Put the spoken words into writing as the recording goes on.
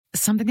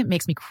Something that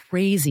makes me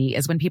crazy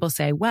is when people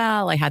say,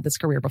 well, I had this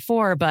career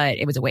before, but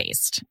it was a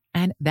waste.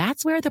 And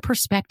that's where the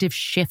perspective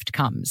shift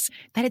comes,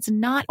 that it's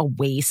not a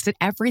waste, that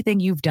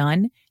everything you've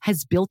done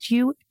has built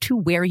you to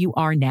where you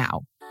are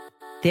now.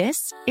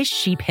 This is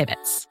She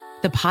Pivots,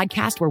 the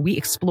podcast where we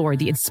explore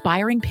the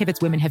inspiring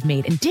pivots women have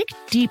made and dig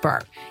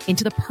deeper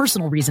into the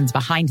personal reasons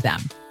behind them.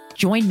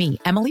 Join me,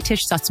 Emily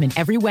Tish Sussman,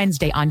 every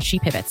Wednesday on She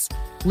Pivots.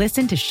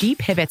 Listen to She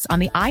Pivots on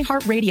the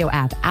iHeartRadio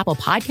app, Apple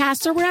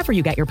Podcasts, or wherever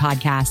you get your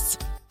podcasts.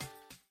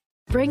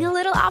 Bring a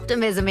little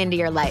optimism into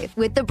your life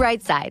with The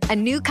Bright Side, a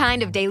new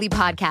kind of daily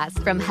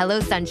podcast from Hello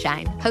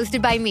Sunshine,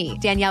 hosted by me,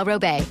 Danielle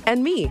Robay.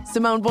 And me,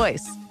 Simone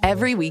Boyce.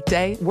 Every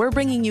weekday, we're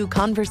bringing you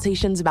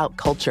conversations about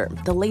culture,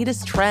 the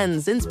latest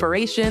trends,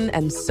 inspiration,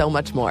 and so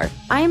much more.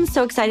 I am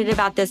so excited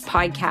about this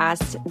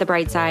podcast, The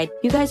Bright Side.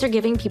 You guys are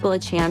giving people a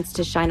chance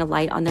to shine a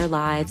light on their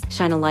lives,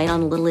 shine a light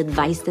on a little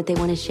advice that they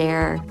want to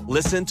share.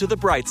 Listen to The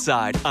Bright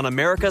Side on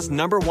America's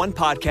 #1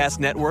 podcast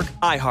network,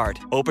 iHeart.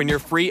 Open your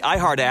free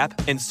iHeart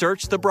app and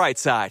search The Bright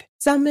Side.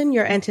 Summon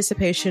your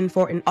anticipation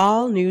for an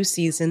all-new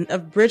season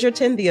of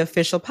Bridgerton, the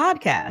official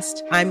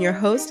podcast. I'm your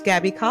host,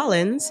 Gabby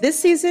Collins. This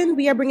season,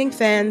 we are bringing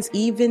fans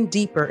even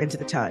deeper into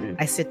the ton.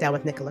 I sit down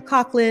with Nicola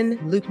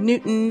Coughlan, Luke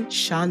Newton,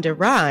 Shonda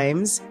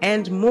Rhimes,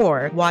 and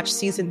more. Watch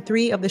season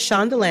 3 of the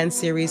Shondaland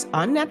series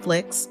on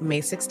Netflix,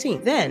 May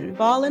 16th. Then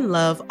fall in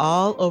love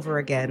all over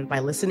again by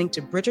listening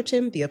to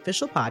Bridgerton, the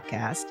official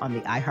podcast on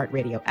the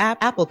iHeartRadio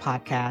app, Apple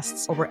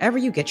Podcasts, or wherever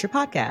you get your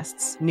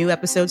podcasts. New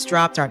episodes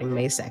drop starting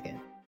May 2nd.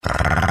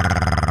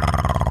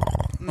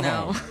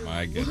 No. Oh,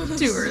 my goodness.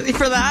 Too early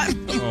for that.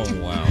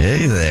 Oh, wow.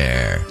 Hey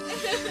there.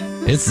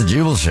 It's the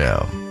Jubal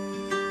Show.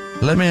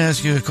 Let me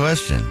ask you a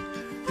question.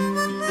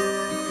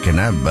 Can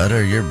I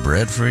butter your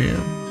bread for you?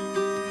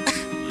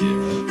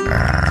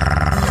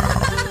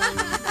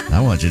 I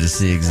want you to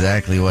see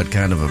exactly what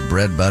kind of a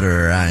bread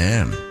butterer I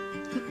am.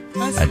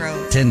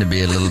 I tend to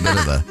be a little bit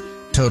of a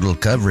total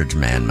coverage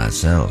man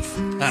myself.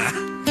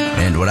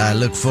 And what I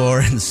look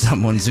for in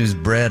someone whose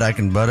bread I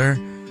can butter,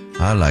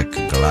 I like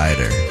a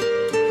glider.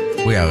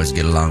 We always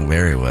get along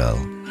very well.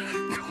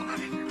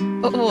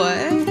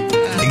 What?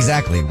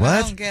 Exactly. What?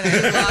 I don't get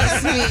it. You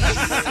lost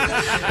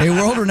me. A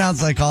world-renowned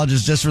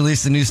psychologist just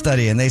released a new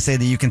study, and they say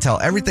that you can tell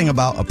everything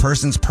about a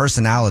person's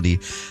personality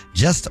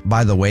just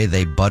by the way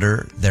they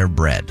butter their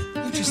bread.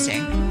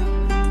 Interesting.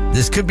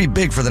 This could be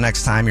big for the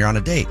next time you're on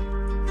a date.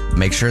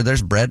 Make sure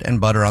there's bread and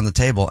butter on the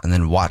table, and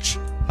then watch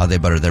how they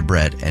butter their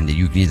bread. And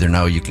you can either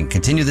know you can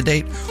continue the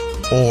date,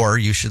 or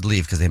you should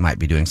leave because they might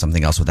be doing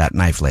something else with that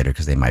knife later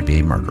because they might be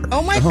a murderer.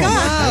 Oh my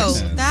God.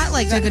 That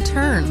took a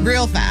turn.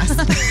 Real fast.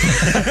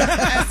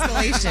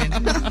 Escalation.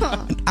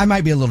 I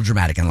might be a little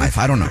dramatic in life.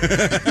 I don't know.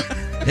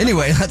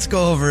 Anyway, let's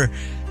go over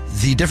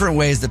the different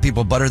ways that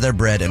people butter their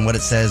bread and what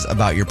it says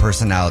about your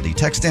personality.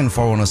 Text in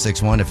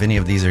 41061 if any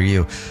of these are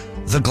you.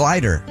 The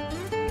glider.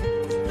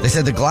 They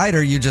said the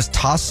glider, you just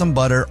toss some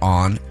butter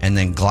on and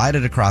then glide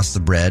it across the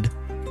bread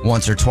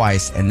once or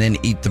twice and then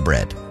eat the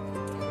bread.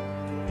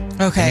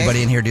 Okay.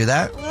 Anybody in here do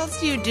that? What else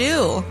do you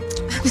do?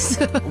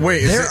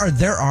 Wait,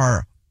 there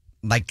are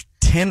like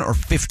 10 or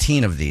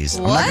 15 of these.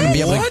 What?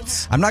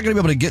 I'm not going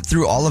to be able to get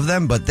through all of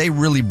them, but they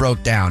really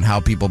broke down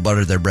how people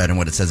butter their bread and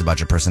what it says about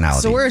your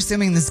personality. So we're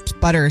assuming this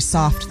butter is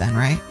soft then,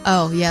 right?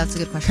 Oh, yeah, that's a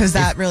good question. Because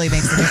that really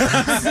makes a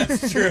difference.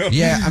 That's true.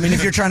 Yeah, I mean,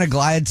 if you're trying to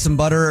glide some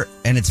butter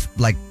and it's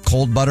like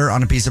cold butter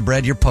on a piece of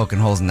bread, you're poking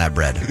holes in that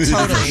bread.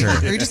 Totally. For sure.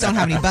 Or you just don't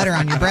have any butter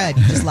on your bread.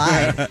 You just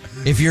lied.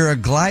 If you're a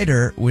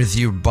glider with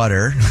your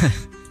butter,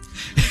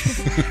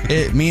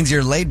 it means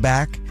you're laid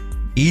back,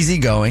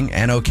 easygoing,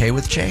 and okay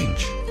with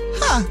change.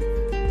 Huh.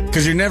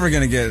 Because you're never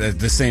going to get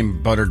the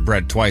same buttered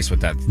bread twice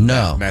with that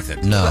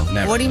method. No.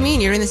 Never. What do you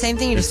mean? You're doing the same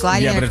thing. You're just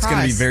gliding Yeah, but across. it's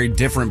going to be very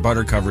different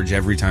butter coverage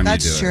every time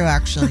That's you do it. true,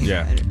 actually.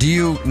 Yeah.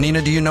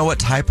 Nina, do you know what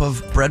type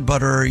of bread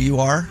butterer you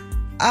are?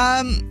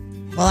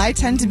 Well, I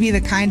tend to be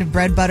the kind of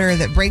bread butter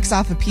that breaks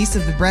off a piece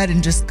of the bread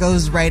and just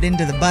goes right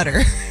into the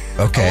butter.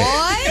 Okay.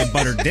 What? A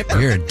butter dipper.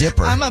 You're a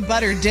dipper. I'm a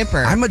butter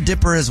dipper. I'm a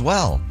dipper as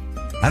well.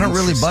 I don't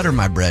really butter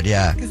my bread,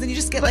 yeah. Because then you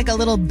just get like a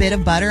little bit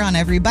of butter on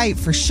every bite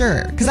for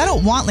sure. Because I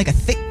don't want like a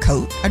thick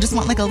coat. I just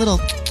want like a little,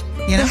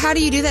 you know. But how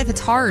do you do that if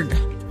it's hard?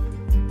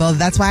 Well,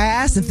 that's why I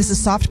asked if this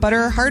is soft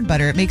butter or hard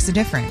butter. It makes a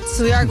difference.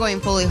 So we are going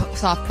fully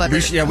soft butter.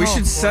 We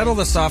should settle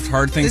the soft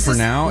hard thing This for is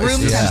now.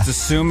 Just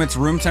assume it's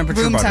room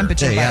temperature Room butter.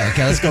 temperature butter. Yeah,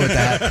 okay, let's go with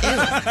that.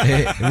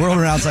 A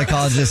world-renowned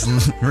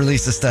psychologist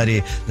released a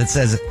study that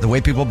says the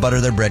way people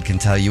butter their bread can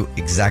tell you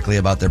exactly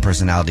about their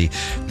personality.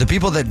 The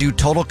people that do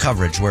total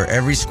coverage, where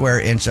every square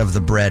inch of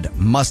the bread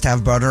must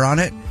have butter on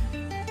it,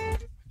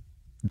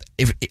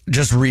 if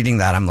just reading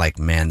that, I'm like,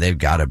 man, they've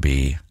got to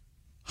be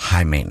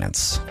high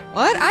maintenance.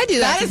 What? I do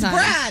that. That is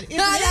sometimes. Brad.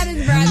 That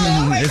is Brad.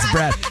 Oh my It's God.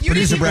 Brad. You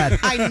Producer didn't even- Brad.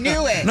 I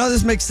knew it. No,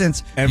 this makes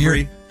sense.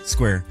 Every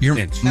square You're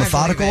inch.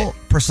 methodical,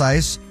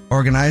 precise,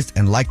 organized,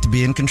 and like to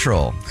be in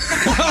control.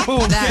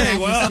 Okay,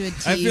 well,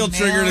 I feel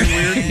triggered and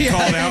weird and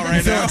called out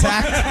right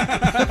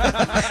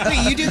now.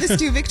 Wait, you do this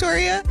too,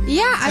 Victoria?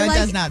 Yeah, So it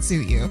does not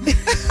suit you.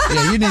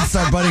 Yeah, you need to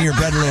start buttering your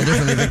bread a little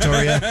differently,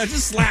 Victoria.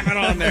 Just slap it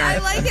on there. I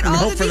like it and all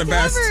hope to for be the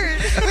best.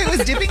 covered. Wait,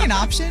 was dipping an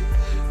option?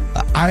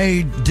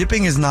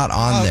 Dipping is not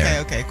on there.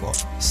 Okay, cool.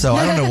 So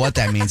I don't know what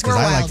that means because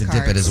We're I like wild to dip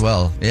it cards. as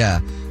well. Yeah.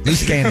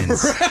 Loose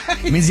cannons.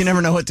 It means you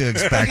never know what to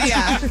expect.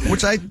 Yeah.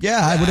 Which I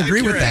would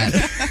agree with that.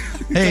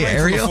 Hey, From a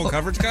Ariel. full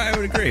coverage guy, I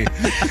would agree.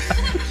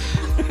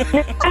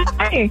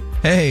 Hi.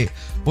 Hey,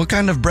 what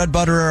kind of bread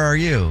butterer are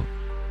you?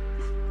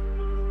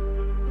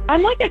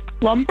 I'm like a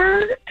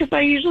clumper because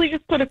I usually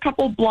just put a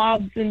couple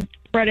blobs and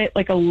spread it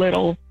like a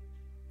little.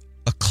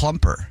 A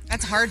clumper.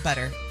 That's hard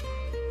butter.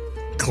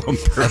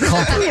 Clumper. A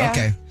clumper. Yeah.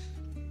 Okay.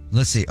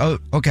 Let's see. Oh,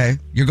 okay.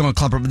 You're going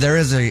clumper. There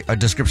is a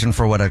description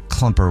for what a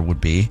clumper would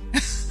be,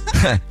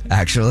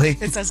 actually.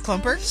 It says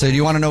clumper? So do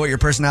you want to know what your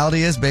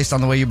personality is based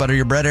on the way you butter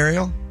your bread,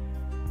 Ariel?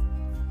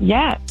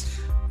 Yeah.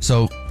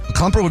 So a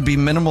clumper would be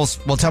minimal.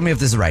 Well, tell me if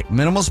this is right.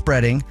 Minimal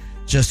spreading,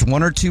 just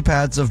 1 or 2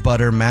 pads of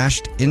butter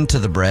mashed into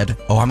the bread.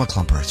 Oh, I'm a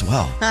clumper as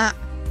well.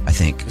 I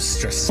think.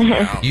 Stresses me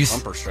out. You-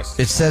 Clumper stresses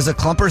It says a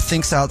clumper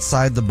thinks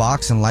outside the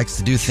box and likes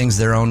to do things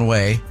their own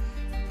way.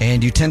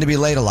 And you tend to be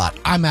late a lot.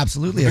 I'm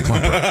absolutely a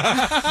clumper.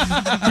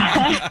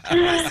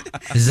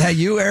 Is that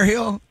you,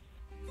 Ariel?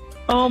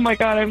 Oh my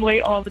God, I'm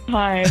late all the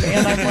time,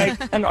 and I'm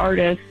like an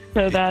artist,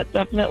 so that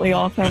definitely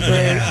all sounds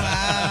great.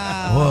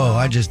 Whoa,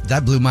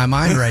 that blew my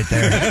mind right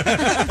there.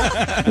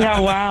 Yeah,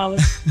 wow.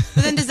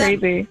 But then does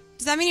Crazy.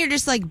 that mean you're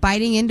just like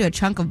biting into a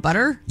chunk of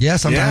butter? Yeah,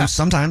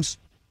 sometimes.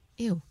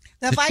 Ew.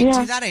 If I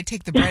do that, I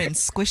take the bread and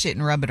squish it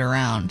and rub it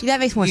around. That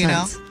makes more You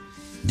sense. know?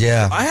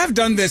 Yeah. I have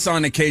done this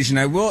on occasion.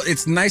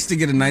 It's nice to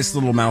get a nice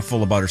little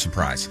mouthful of butter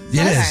surprise. It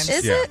is.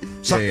 Is Yeah. it?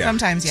 Yeah.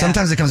 Sometimes, yeah.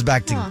 Sometimes it comes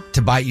back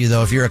to bite you,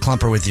 though, if you're a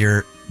clumper with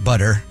your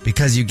butter,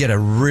 because you get a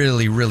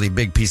really, really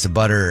big piece of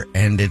butter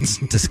and it's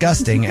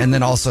disgusting. And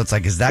then also it's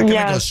like, is that going to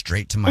go Yes.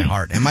 straight to my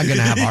heart? Am I going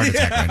to have a heart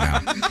attack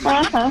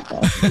right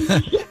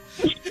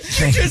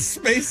now? Just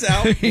space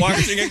out,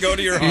 watching it go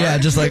to your heart. Yeah,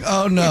 just like,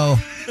 oh no.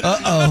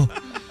 Uh-oh.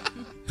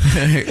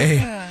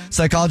 A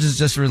psychologist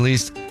just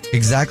released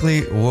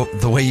exactly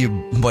the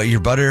way you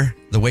butter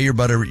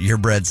your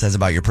bread says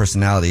about your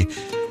personality.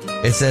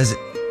 It says,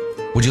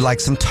 would you like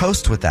some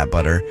toast with that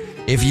butter?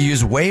 If you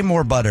use way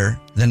more butter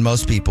than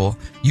most people,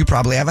 you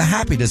probably have a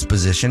happy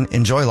disposition,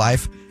 enjoy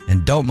life,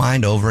 and don't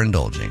mind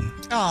overindulging.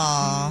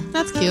 Aw,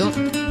 That's cute.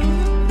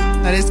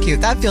 that is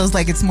cute. That feels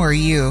like it's more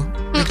you,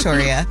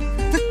 Victoria.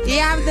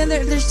 Yeah, but then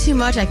there's too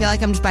much. I feel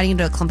like I'm just biting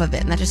into a clump of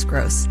it, and that's just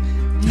gross.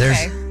 There's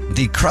Okay.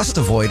 the crust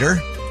avoider.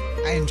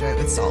 I enjoy it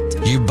with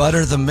salt. You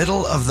butter the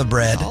middle of the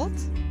bread Salt?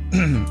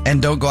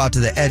 and don't go out to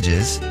the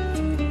edges.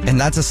 And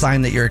that's a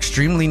sign that you're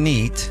extremely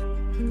neat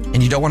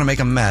and you don't want to make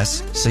a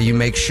mess. So you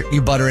make sure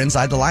you butter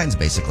inside the lines,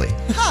 basically.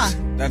 Huh.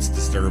 That's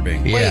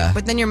disturbing. Yeah. Wait,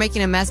 but then you're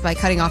making a mess by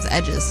cutting off the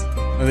edges.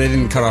 They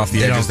didn't cut off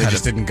the edges. They cut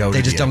just it. didn't go to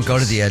They just the don't go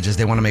to the edges.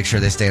 They want to make sure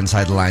they stay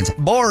inside the lines.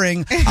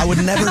 Boring. I would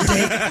never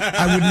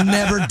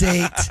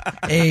date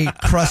a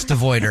crust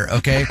avoider,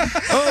 okay?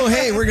 Oh,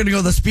 hey, we're going to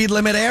go the speed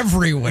limit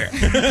everywhere.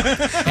 And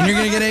you're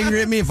going to get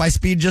angry at me if I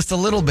speed just a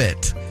little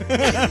bit.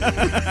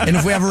 And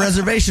if we have a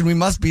reservation, we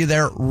must be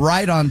there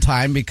right on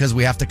time because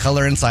we have to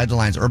color inside the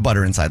lines or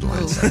butter inside the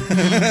lines. So.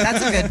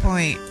 That's a good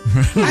point.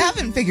 I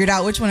haven't figured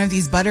out which one of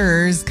these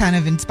butterers kind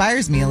of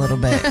inspires me a little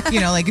bit. You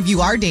know, like if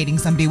you are dating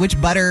somebody, which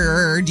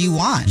butterer do you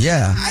want?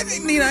 Yeah. I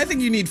think, Nina,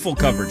 you need full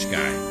coverage,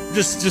 guy.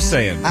 Just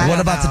saying. I What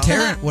don't about know. the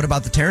Terran? What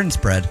about the Terran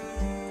spread?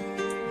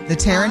 The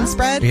Terran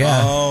spread?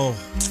 Yeah. Oh,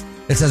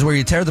 It says where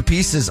you tear the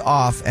pieces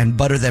off and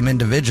butter them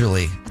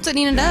individually. That's what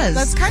Nina does.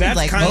 That's kind that's of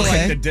like kind of me.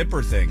 like the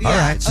dipper thing. All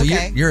right, so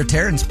okay. you're a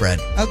Terran spread.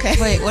 Okay.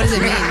 Wait, what does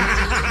it mean?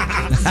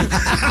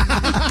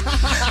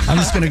 I'm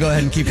just going to go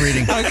ahead and keep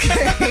reading.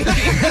 Okay.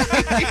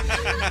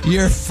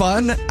 You're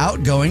fun,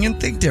 outgoing, and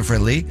think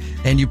differently,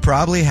 and you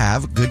probably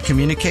have good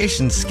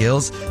communication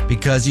skills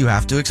because you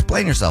have to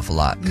explain yourself a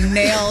lot.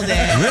 Nailed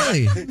it.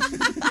 Really?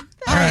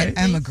 All right.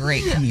 I'm a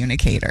great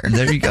communicator.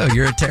 There you go.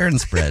 You're a Terran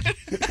spread.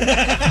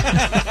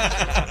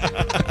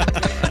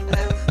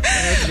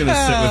 That's going to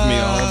sit with me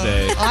all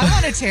day. I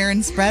want a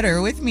Terran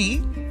spreader with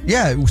me.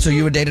 Yeah, so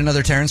you would date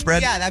another Terran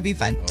spread? Yeah, that'd be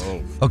fun.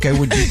 Okay,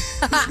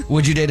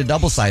 would you date a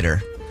double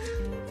cider?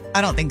 I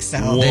don't think so.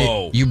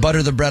 Whoa. You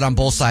butter the bread on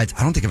both sides.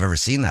 I don't think I've ever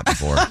seen that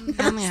before.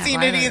 Never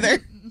seen it either.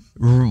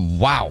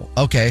 Wow.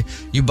 Okay.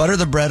 You butter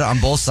the bread on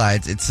both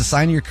sides. It's a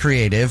sign you're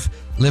creative,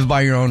 live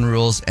by your own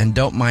rules, and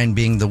don't mind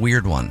being the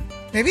weird one.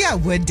 Maybe I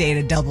would date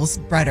a double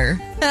spreader.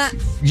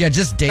 Yeah,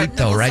 just date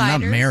though, double right?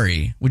 Not cider?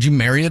 marry. Would you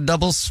marry a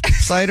double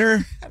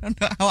cider? I don't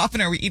know. How often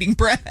are we eating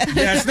bread?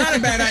 Yeah, it's not a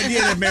bad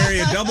idea to marry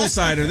a double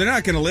cider. They're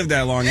not going to live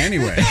that long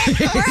anyway.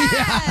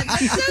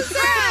 That's so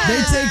sad.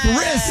 They take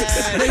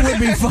risks. They would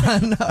be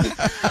fun.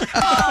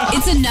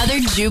 It's another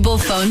Jubal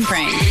phone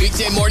prank.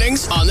 Weekday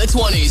mornings on the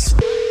 20s.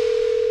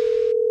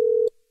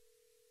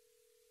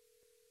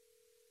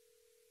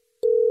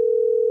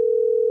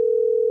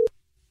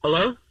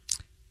 Hello?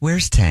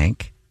 Where's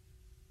Tank?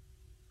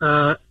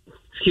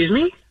 Excuse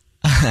me?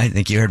 I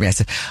think you heard me. I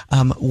said,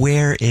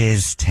 where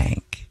is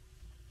Tank?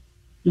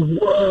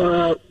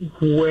 I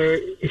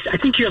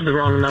think you have the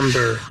wrong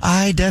number.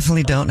 I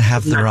definitely don't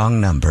have the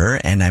wrong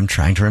number, and I'm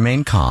trying to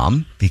remain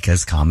calm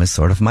because calm is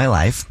sort of my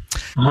life.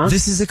 Uh-huh.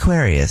 This is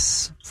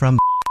Aquarius from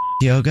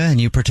Yoga, and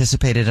you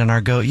participated in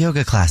our Goat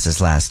Yoga classes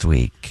last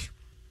week.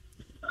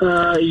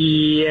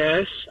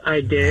 Yes,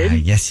 I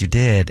did. Yes, you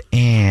did,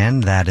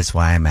 and that is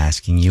why I'm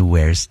asking you,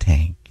 where's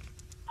Tank?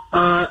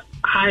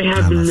 I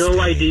have no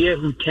idea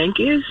who Tank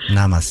is.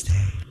 Namaste.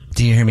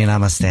 Do you hear me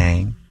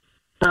namasteing?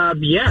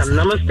 Yeah,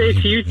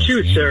 namaste to you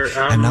too, sir.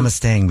 I'm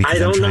namasteing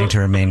because I'm trying to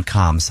remain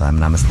calm, so I'm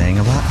namasteing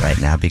a lot right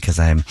now because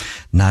I'm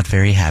not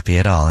very happy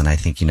at all, and I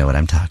think you know what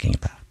I'm talking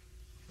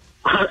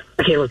about.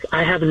 Okay, look,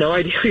 I have no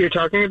idea who you're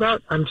talking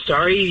about. I'm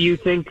sorry you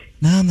think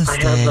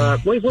Namaste. I have...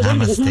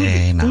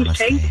 Namaste. Who's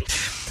Tank?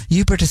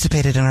 You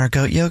participated in our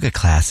Goat Yoga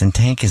class, and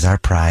Tank is our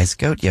prize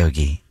Goat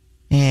Yogi.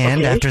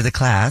 And after the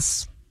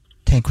class,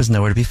 Tank was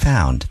nowhere to be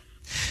found.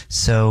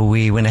 So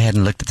we went ahead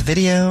and looked at the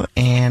video,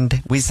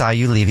 and we saw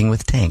you leaving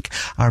with Tank,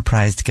 our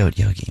prized Goat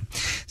Yogi.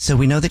 So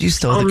we know that you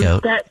stole the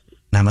goat.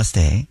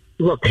 Namaste.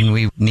 Look, and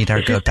we need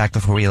our goat back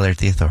before we alert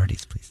the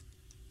authorities, please.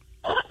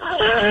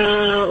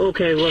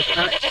 Okay, look,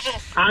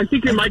 I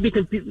think you might be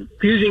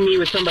confusing me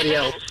with somebody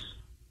else.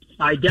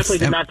 I definitely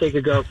did not take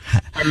a goat.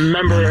 I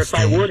remember if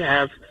I would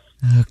have.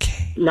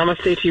 Okay.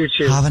 Namaste to you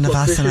too.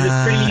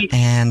 Havanavasana,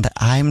 and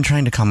I'm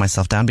trying to calm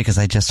myself down because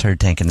I just heard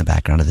Tank in the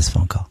background of this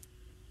phone call.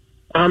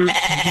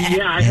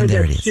 Yeah, I heard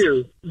that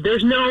too.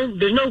 There's no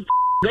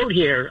goat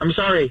here. I'm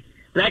sorry.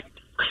 That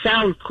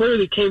sound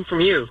clearly came from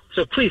you.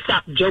 So please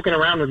stop joking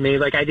around with me.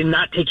 Like, I did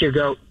not take your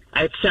goat.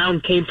 That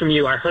sound came from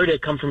you. I heard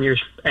it come from your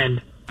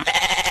end.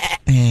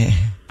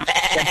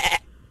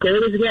 There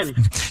it is again.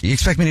 You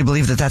expect me to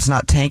believe that that's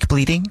not Tank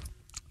bleeding?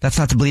 That's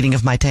not the bleeding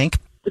of my Tank?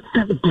 It's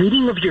not the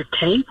bleeding of your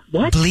Tank?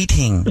 What?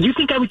 Bleating. You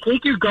think I would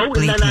take your goat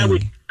and then I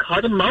would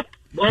cut him up?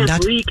 Or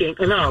bleating?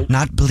 No.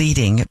 Not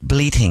bleeding,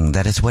 bleating.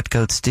 That is what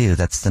goats do.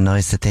 That's the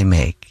noise that they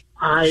make.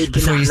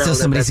 Before you steal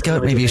somebody's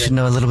goat, maybe you should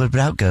know a little bit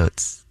about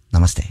goats.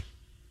 Namaste.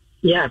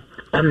 Yeah,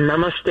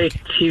 namaste to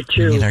you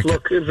too.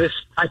 Look,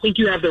 I think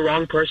you have the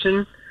wrong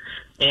person,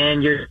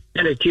 and you're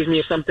going to accuse me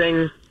of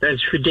something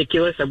that's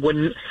ridiculous. I'm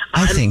a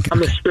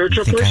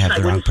spiritual person. I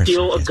wouldn't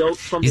steal a goat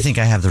from... You think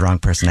I have the wrong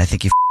person. I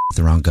think you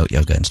the wrong goat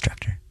yoga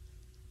instructor.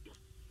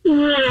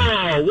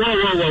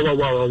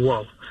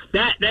 Whoa.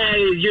 That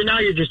is,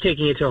 you're just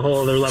taking it to a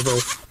whole other level.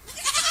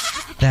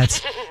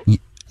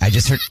 I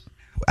just heard,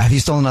 have you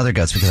stolen other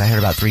goats? Because I heard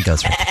about 3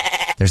 goats.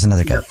 There's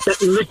another goat.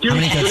 How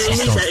many goats have you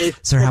stolen?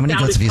 Sir, how many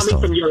goats have you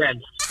stolen? From your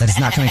end. That is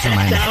not coming from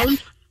my end.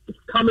 Sound is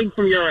coming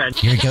from your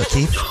end. You're a goat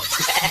thief?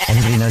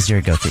 Everybody knows you're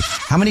a goat thief.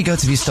 How many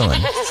goats have you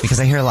stolen? Because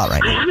I hear a lot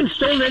right now. I haven't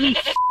stolen any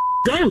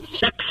goats.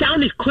 That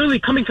sound is clearly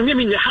coming from you. I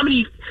mean, how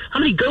many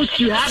goats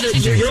do you have at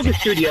your yoga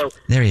studio?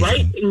 There he is.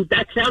 Right? And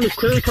that sound is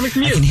clearly coming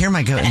from you. I can hear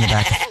my goat in the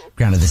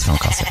background of this phone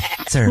call,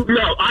 sir.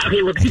 No,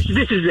 okay, look, this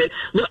is it.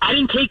 Look, I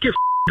didn't take your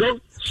goat,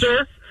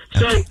 sir.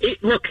 So,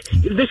 look,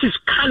 this is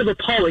kind of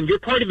appalling. You're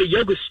part of a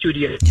yoga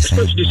studio. You're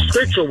supposed to do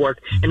spiritual work,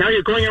 and now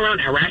you're going around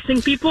harassing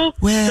people?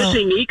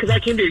 Especially me, because I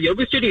came to your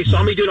yoga studio. You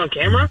saw me do it on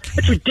camera?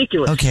 That's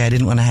ridiculous. Okay, I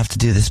didn't want to have to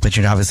do this, but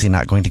you're obviously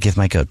not going to give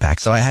my goat back.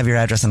 So I have your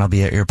address, and I'll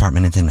be at your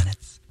apartment in 10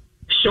 minutes.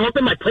 Show up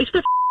in my place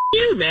for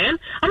you, man.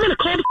 I'm going to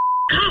call the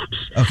cops.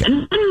 Okay.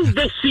 And then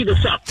they'll see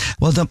what's up.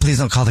 Well, please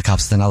don't call the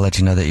cops. Then I'll let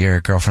you know that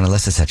your girlfriend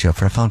Alyssa set you up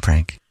for a phone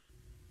prank.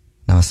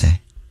 Namaste.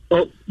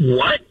 Oh,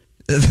 what?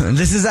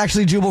 This is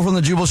actually Jubal from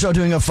the Jubal Show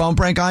doing a phone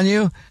prank on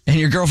you, and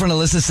your girlfriend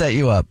Alyssa set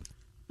you up.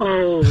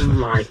 Oh,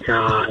 my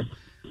God.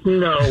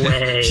 No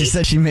way. She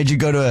said she made you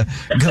go to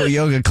a Go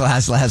Yoga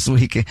class last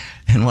week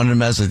and wanted to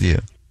mess with you.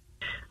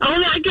 Oh,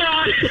 my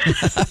God.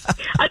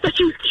 I thought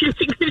you were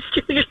accusing me of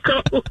stealing a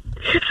goat.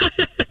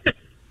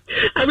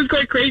 I was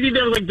going crazy.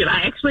 They were like, did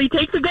I actually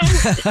take the goat?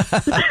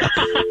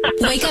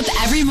 Wake up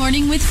every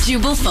morning with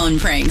Jubal phone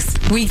pranks.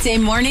 Weekday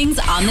mornings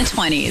on the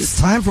 20s.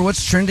 Time for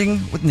What's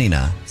Trending with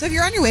Nina. So if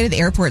you're on your way to the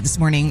airport this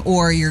morning,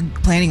 or you're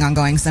planning on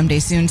going someday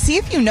soon, see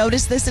if you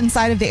notice this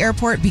inside of the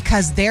airport,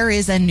 because there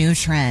is a new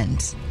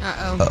trend.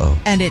 Uh-oh.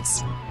 And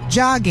it's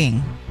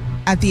jogging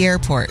at the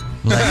airport.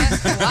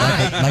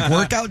 Like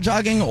workout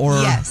jogging, or...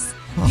 Yes.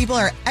 People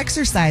are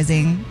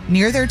exercising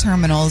near their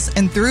terminals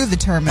and through the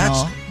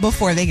terminal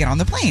before they get on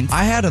the plane.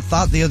 I had a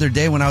thought the other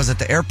day when I was at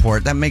the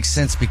airport. That makes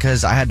sense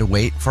because I had to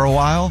wait for a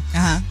while.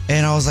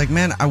 And I was like,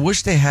 man, I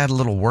wish they had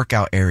little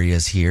workout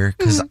areas here,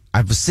 because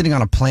I was sitting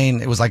on a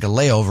plane. It was like a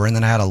layover, and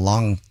then I had a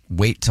long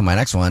wait till my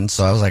next one.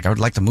 So I was like, I would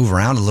like to move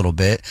around a little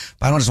bit,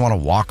 but I don't just want to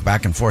walk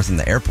back and forth in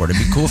the airport.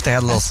 It'd be cool if they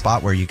had a little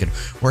spot where you could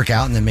work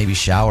out and then maybe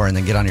shower and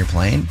then get on your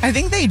plane. I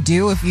think they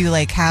do if you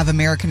like have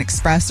American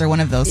Express or one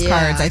of those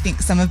cards. I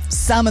think some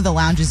of the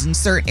lounges in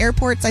certain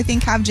airports, I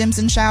think, have gyms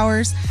and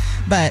showers,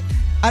 but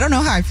I don't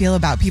know how I feel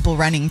about people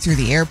running through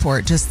the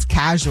airport just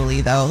casually,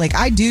 though. Like,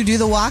 I do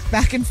the walk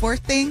back and forth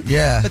thing.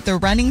 Yeah. But the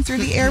running through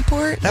the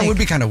airport. That would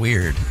be kind of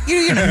weird.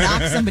 You're going to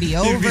knock somebody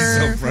over. You'd be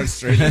so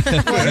frustrated.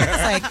 Well,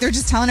 it's like they're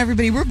just telling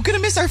everybody, we're going to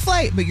miss our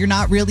flight, but you're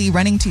not really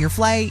running to your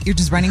flight. You're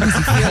just running because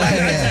you feel like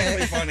it.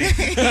 Really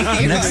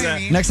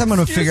funny. Next, I'm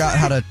going to figure out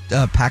how to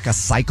pack a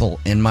cycle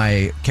in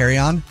my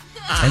carry-on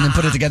and then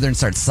put it together and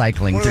start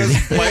cycling through the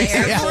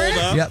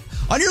airport. Yep.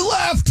 On your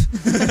left!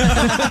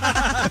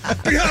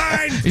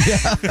 Behind! Yeah.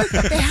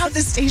 They have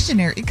the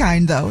stationary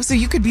kind, though. So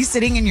you could be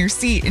sitting in your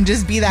seat and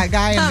just be that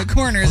guy in the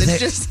corner that's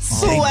just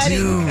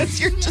sweating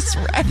as you're just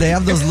riding. They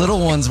have those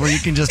little ones where you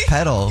can just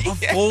pedal. A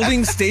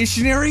folding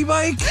stationary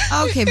bike?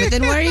 Okay, but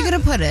then where are you going to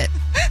put it?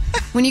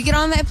 When you get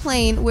on that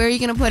plane, where are you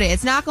going to put it?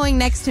 It's not going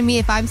next to me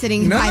if I'm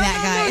sitting by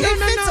that guy.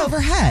 It fits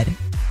overhead.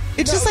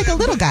 It's just like a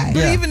little guy.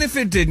 But even if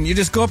it didn't, you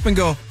just go up and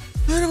go,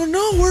 I don't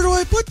know. Where do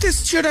I put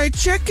this? Should I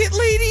check it,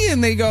 lady?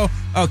 And they go,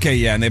 okay,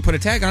 yeah. And they put a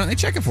tag on it and they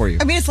check it for you.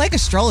 I mean, it's like a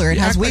stroller. It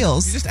has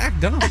wheels. You just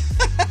act dumb.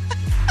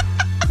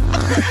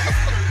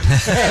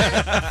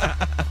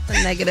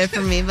 A negative for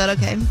me, but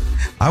okay.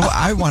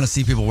 I want to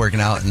see people working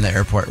out in the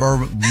airport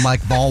or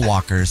like mall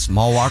walkers.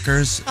 Mall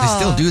walkers, they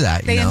still do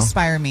that. They you know?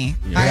 inspire me.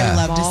 Yeah. I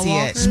love to Mall see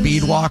walkers? it.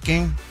 Speed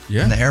walking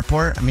in the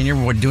airport. I mean,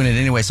 you're doing it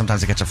anyway sometimes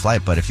to catch a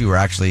flight, but if you were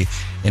actually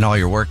in all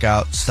your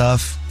workout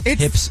stuff,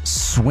 hips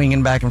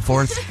swinging back and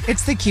forth.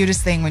 It's the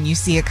cutest thing when you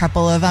see a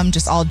couple of them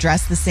just all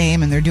dressed the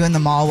same and they're doing the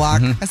mall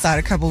walk. I saw it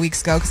a couple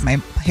weeks ago because my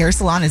hair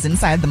salon is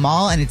inside the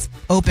mall and it's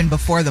open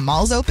before the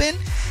mall's open.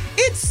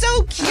 It's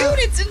so cute.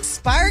 It's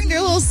inspiring. Their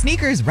little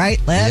sneakers,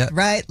 right, left,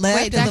 right, left.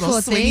 Wait, a little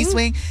swingy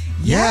swing.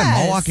 Yeah, Yes.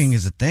 mall walking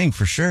is a thing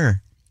for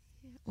sure.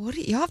 What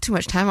do you have too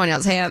much time on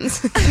y'all's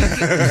hands?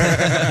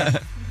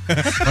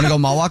 Want to go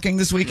mall walking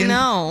this weekend?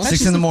 No.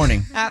 6 in the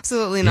morning.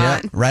 Absolutely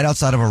not. Yeah, right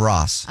outside of a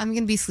Ross. I'm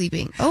going to be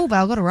sleeping. Oh, but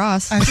I'll go to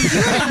Ross.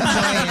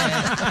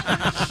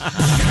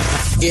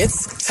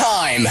 It's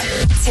time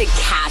To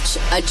catch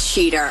a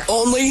cheater.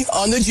 only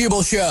on the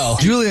Jubal Show.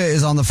 Julia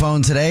is on the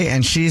phone today,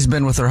 and she's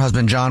been with her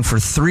husband John for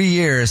 3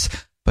 years,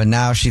 but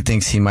now she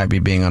thinks he might be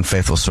being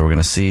unfaithful, so we're going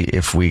to see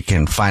if we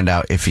can find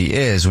out if he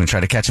is. We're going to try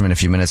to catch him in a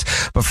few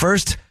minutes. But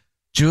first,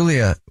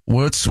 Julia,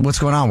 what's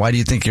going on? Why do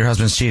you think your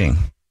husband's cheating?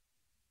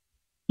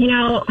 You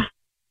know,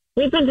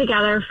 we've been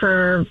together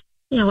for,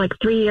 like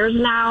 3 years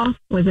now.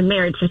 We've been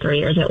married for 3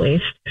 years at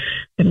least.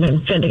 We've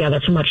been together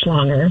for much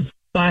longer.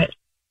 But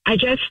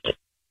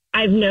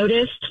I've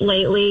noticed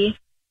lately,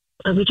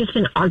 we've just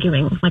been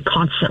arguing, like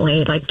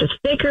constantly, like just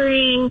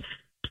bickering.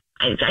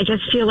 I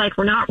just feel like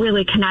we're not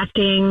really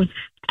connecting.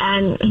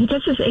 And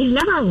he's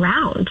never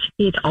around.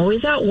 He's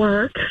always at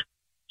work.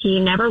 He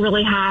never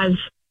really has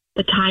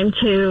the time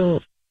to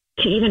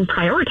even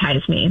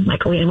prioritize me.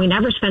 Like we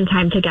never spend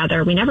time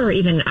together. We never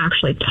even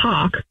actually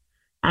talk.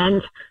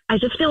 And I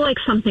just feel like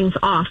something's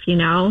off, you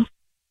know?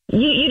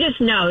 You just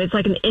know. It's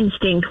like an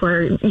instinct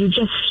where you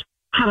just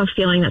have a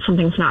feeling that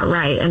something's not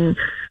right. And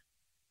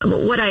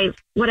what I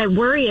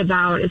worry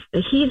about is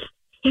that he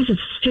has a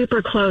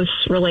super close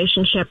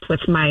relationship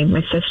with my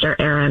sister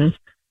Erin.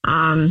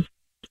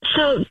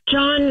 So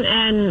John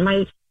and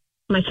my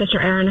sister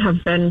Erin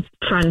have been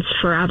friends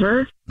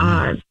forever.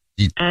 And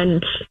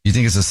You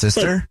think it's a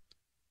sister?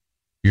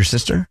 Your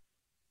sister?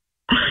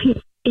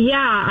 Yeah,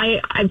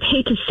 I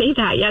hate to say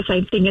that. Yes,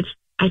 I think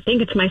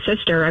it's my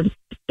sister.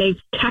 They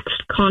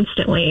text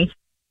constantly.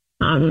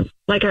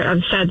 Like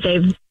I've said,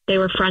 they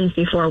were friends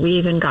before we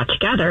even got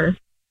together,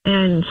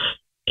 and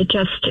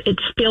it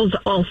feels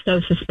all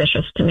so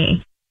suspicious to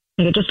me.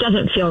 Like it just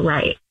doesn't feel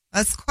right.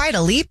 That's quite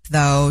a leap,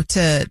 though,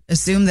 to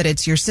assume that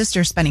it's your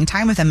sister spending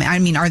time with him. I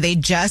mean, are they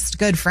just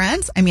good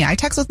friends? I mean, I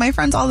text with my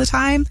friends all the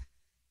time,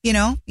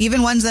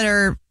 even ones that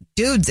are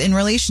dudes in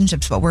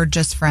relationships, but we're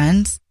just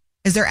friends.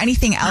 Is there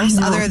anything else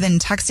other than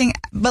texting?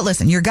 But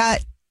listen, your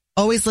gut,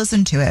 always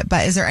listen to it.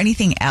 But is there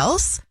anything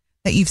else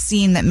that you've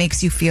seen that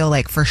makes you feel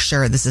like for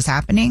sure this is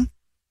happening?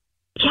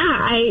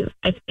 Yeah,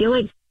 I feel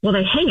like, well,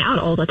 they hang out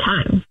all the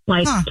time.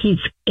 Like he's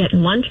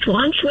getting lunch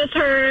with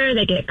her.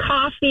 They get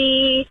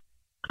coffee.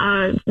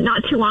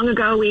 Not too long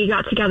ago, we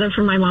got together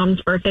for my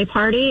mom's birthday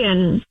party,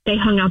 and they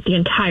hung out the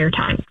entire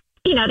time.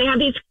 They have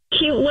these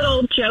cute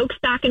little jokes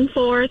back and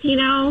forth,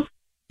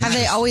 Have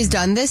they always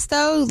done this,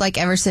 though? Like,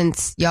 ever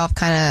since y'all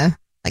kind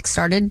of,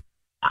 started?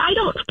 I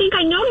don't think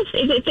I noticed.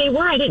 If they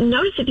were, I didn't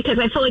notice it because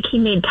I felt like he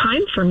made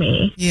time for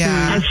me.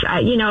 Yeah.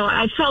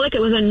 I felt like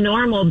it was a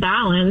normal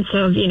balance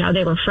of,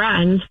 they were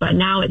friends, but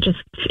now it just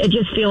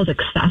feels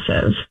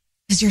excessive.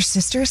 Is your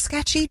sister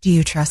sketchy? Do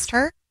you trust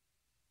her?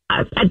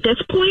 At this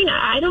point,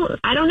 I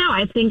don't know.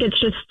 I think it's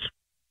just,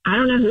 I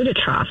don't know who to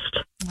trust.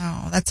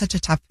 Oh, that's such a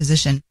tough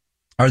position.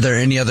 Are there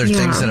any other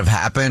things that have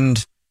happened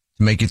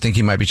to make you think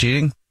he might be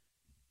cheating?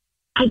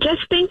 I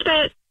just think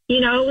that,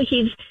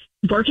 he's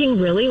working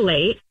really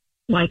late,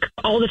 like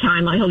all the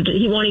time. Like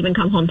he won't even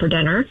come home for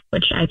dinner,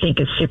 which I think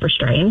is super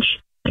strange.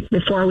 Like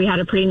before we had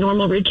a pretty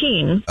normal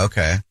routine.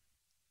 Okay.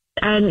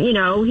 And,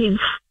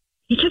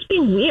 he's just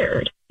being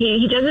weird.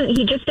 He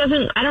just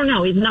doesn't, I don't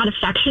know. He's not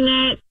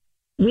affectionate.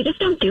 we just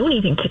don't do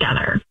anything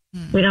together.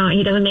 We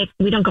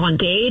don't go on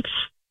dates.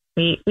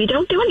 We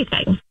don't do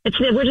anything.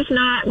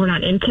 We're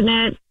not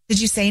intimate. Did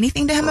you say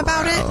anything to him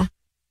about it?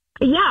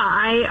 Yeah,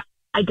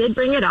 I did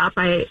bring it up.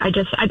 I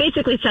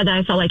basically said that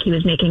I felt like he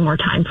was making more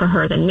time for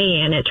her than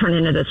me, and it turned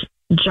into this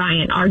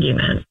giant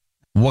argument.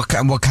 What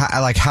kind,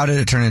 like, how did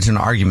it turn into an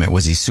argument?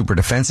 Was he super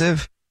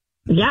defensive?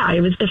 Yeah,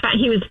 he was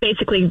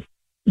basically,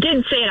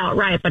 didn't say it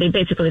outright, but he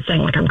basically was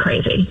saying, like, I'm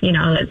crazy, for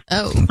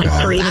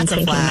even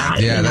thinking that.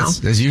 Yeah,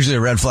 that's usually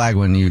a red flag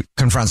when you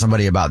confront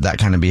somebody about that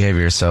kind of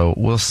behavior. So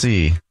we'll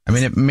see. I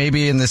mean,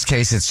 maybe in this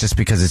case, it's just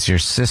because it's your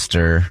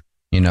sister,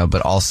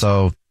 but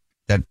also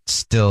that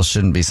still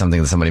shouldn't be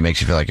something that somebody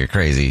makes you feel like you're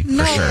crazy,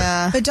 for sure.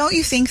 Yeah. But don't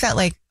you think that,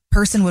 like,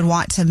 person would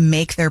want to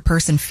make their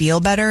person feel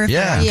better if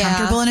they're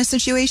uncomfortable in a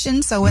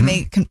situation? So when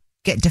they can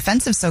get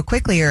defensive so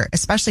quickly, or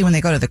especially when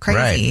they go to the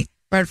crazy,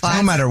 red flags.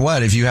 No matter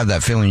what, if you have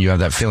that feeling, you have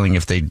that feeling.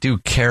 If they do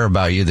care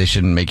about you, they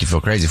shouldn't make you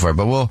feel crazy for it.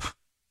 But we'll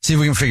see if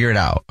we can figure it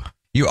out.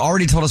 You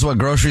already told us what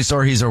grocery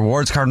store he's a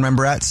rewards card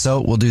member at, so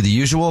we'll do the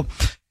usual,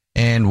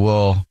 and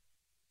we'll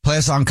play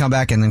a song, come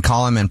back, and then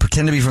call him and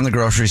pretend to be from the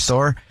grocery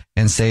store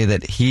and say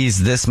that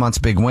he's this month's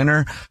big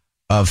winner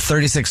of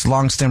 36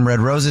 long stem red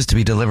roses to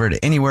be delivered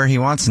anywhere he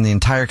wants in the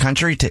entire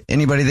country to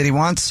anybody that he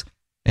wants.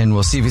 And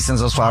we'll see if he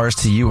sends those flowers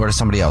to you or to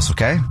somebody else,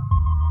 okay?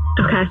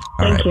 Okay,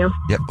 thank you.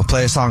 Yep, we'll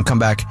play a song, come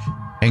back,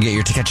 and get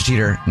your To Catch a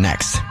Cheater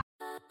next.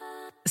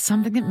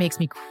 Something that makes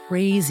me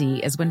crazy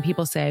is when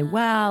people say,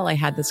 well, I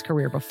had this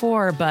career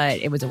before, but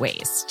it was a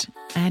waste.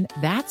 And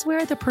that's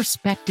where the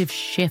perspective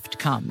shift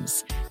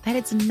comes, that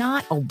it's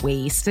not a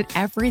waste, that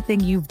everything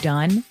you've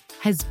done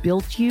has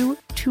built you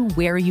to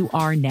where you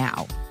are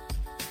now.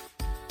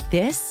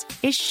 This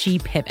is She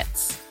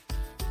Pivots,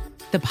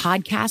 the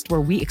podcast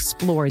where we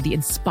explore the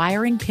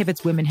inspiring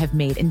pivots women have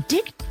made and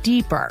dig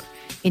deeper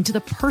into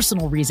the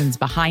personal reasons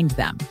behind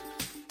them.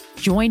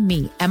 Join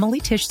me, Emily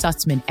Tish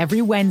Sussman,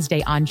 every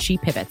Wednesday on She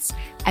Pivots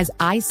as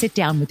I sit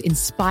down with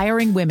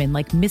inspiring women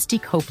like Misty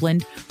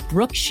Copeland,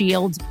 Brooke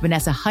Shields,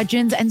 Vanessa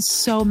Hudgens, and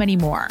so many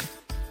more.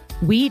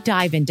 We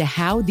dive into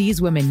how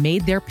these women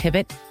made their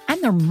pivot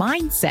and their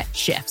mindset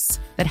shifts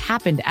that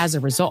happened as a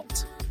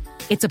result.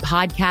 It's a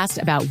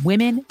podcast about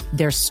women,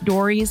 their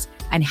stories,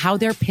 and how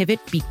their pivot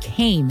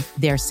became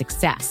their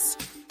success.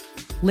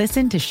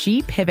 Listen to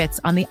She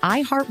Pivots on the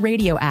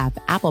iHeartRadio app,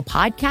 Apple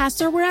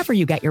Podcasts, or wherever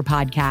you get your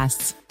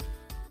podcasts.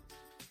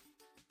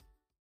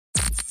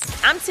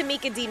 I'm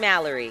Tamika D.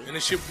 Mallory. And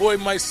it's your boy,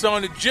 my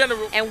son, the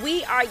General. And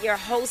we are your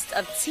hosts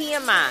of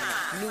TMI.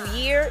 New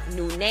year,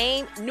 new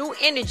name, new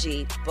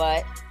energy,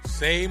 but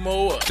same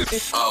old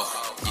us.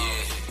 Oh,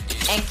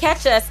 yeah. And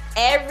catch us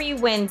every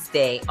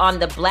Wednesday on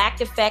the Black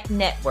Effect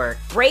Network,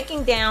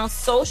 breaking down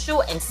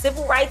social and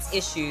civil rights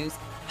issues,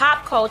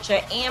 pop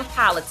culture, and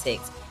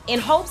politics in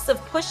hopes of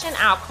pushing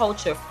our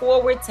culture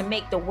forward to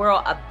make the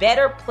world a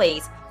better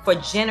place for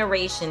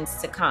generations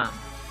to come.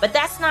 But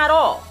that's not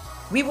all.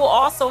 We will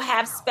also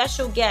have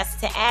special guests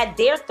to add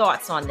their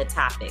thoughts on the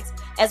topics,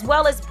 as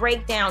well as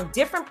break down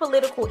different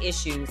political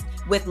issues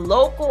with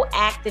local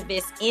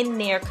activists in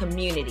their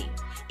community.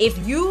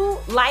 If you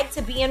like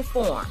to be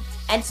informed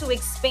and to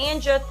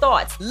expand your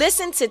thoughts,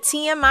 listen to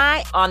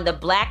TMI on the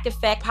Black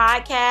Effect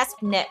Podcast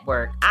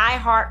Network,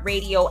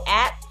 iHeartRadio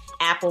app,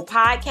 Apple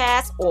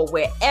Podcasts, or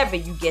wherever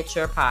you get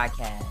your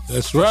podcasts.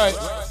 That's right.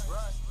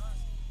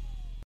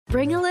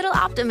 Bring a little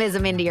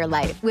optimism into your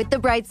life with The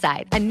Bright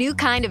Side, a new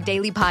kind of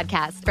daily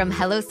podcast from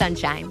Hello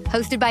Sunshine,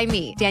 hosted by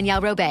me, Danielle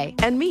Robay.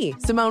 And me,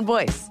 Simone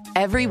Boyce.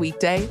 Every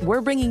weekday,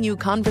 we're bringing you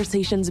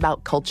conversations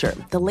about culture,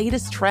 the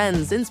latest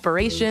trends,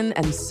 inspiration,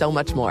 and so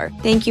much more.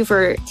 Thank you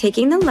for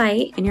taking the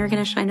light, and you're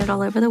going to shine it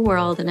all over the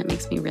world, and it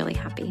makes me really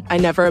happy. I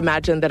never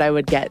imagined that I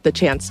would get the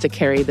chance to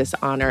carry this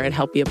honor and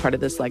help be a part of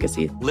this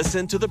legacy.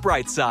 Listen to The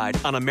Bright Side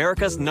on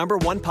America's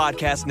 #1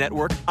 podcast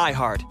network,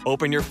 iHeart.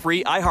 Open your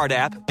free iHeart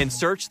app and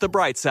search The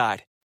Bright Side.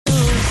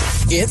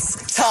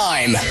 It's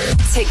time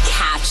to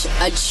catch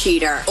a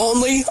cheater.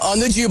 Only on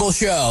The Jubal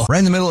Show. Right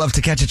in the middle of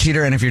To Catch a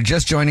Cheater, and if you're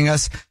just joining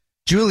us,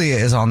 Julia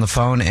is on the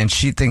phone, and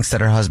she thinks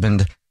that her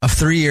husband of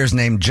 3 years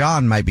named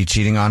John might be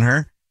cheating on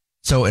her.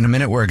 So in a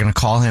minute, we're going to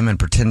call him and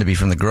pretend to be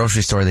from the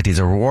grocery store that he's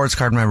a rewards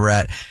card member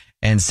at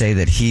and say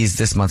that he's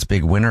this month's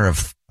big winner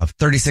of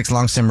 36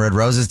 long stem red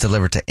roses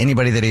delivered to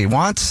anybody that he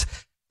wants.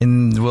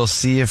 And we'll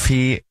see if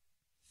he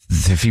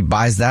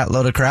buys that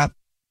load of crap.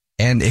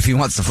 And if he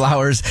wants the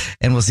flowers,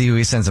 and we'll see who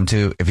he sends them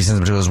to, if he sends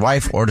them to his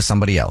wife or to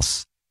somebody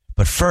else.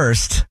 But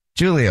first,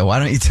 Julia, why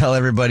don't you tell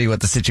everybody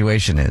what the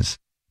situation is?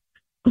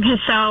 Okay,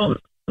 so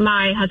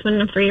my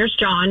husband of 3 years,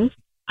 John,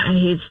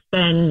 he's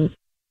been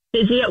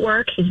busy at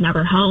work. He's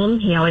never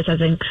home. He always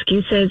has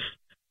excuses.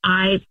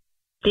 I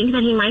think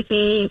that he might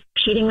be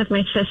cheating with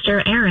my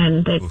sister,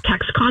 Erin. They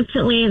text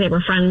constantly. They were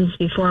friends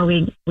before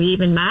we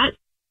even met.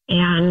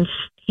 And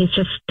he's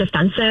just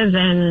defensive,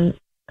 and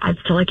I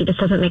feel like he just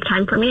doesn't make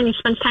time for me, and he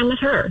spends time with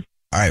her.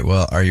 All right,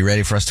 well, are you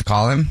ready for us to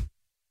call him?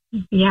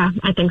 Yeah,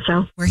 I think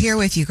so. We're here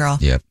with you, girl.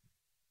 Yep.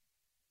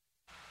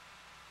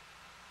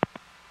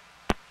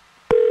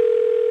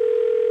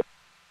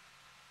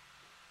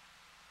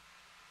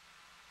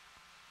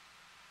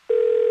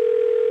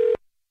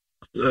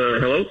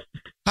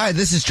 Hi,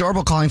 this is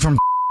Jorbil calling from.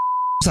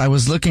 I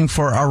was looking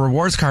for a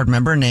rewards card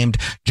member named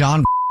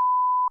John.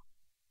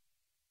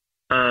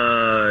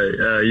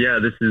 Yeah,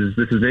 this is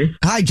me.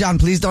 Hi, John.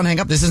 Please don't hang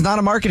up. This is not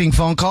a marketing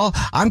phone call.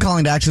 I'm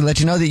calling to actually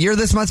let you know that you're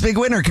this month's big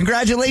winner.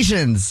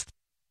 Congratulations.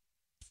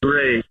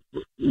 Great.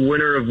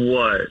 Winner of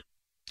what?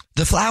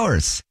 The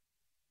flowers.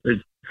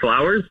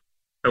 Flowers?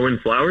 I win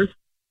flowers?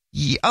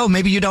 Oh,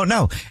 maybe you don't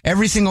know.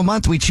 Every single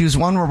month we choose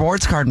one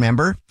rewards card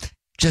member,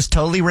 just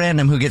totally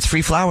random, who gets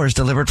free flowers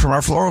delivered from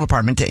our floral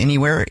department to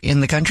anywhere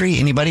in the country,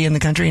 anybody in the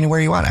country, anywhere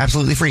you want.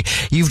 Absolutely free.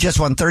 You've just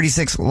won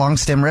 36 long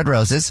stem red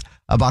roses,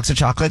 a box of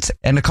chocolates,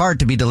 and a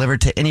card to be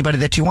delivered to anybody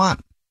that you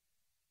want.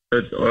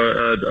 Thanks. What's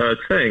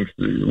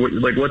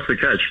the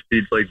catch?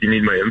 Do you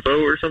need my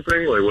info or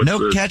something?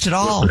 No catch at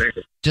all.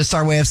 Just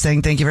our way of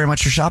saying thank you very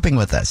much for shopping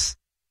with us.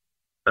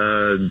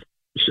 Okay.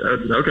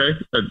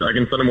 I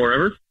can send them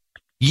wherever?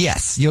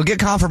 Yes. You'll get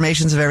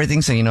confirmations of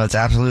everything, so you know it's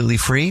absolutely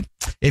free.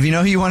 If you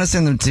know who you want to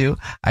send them to,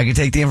 I can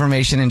take the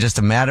information in just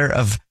a matter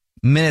of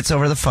minutes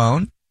over the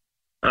phone.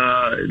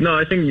 No,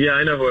 I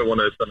know who I want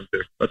to send them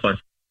to. That's fine.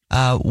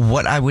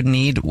 What I would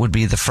need would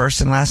be the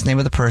first and last name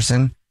of the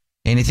person,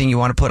 anything you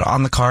want to put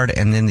on the card,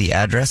 and then the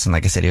address. And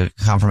like I said, you'll get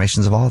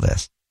confirmations of all of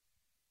this.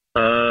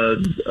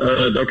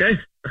 Okay.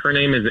 Her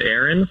name is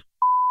Erin.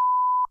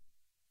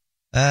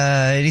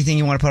 Anything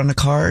you want to put on the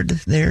card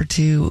there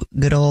to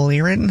good old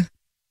Erin?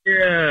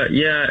 Yeah.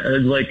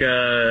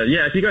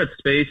 If you got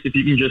space, if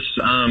you can just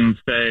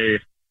say,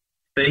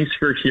 thanks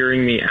for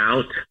hearing me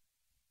out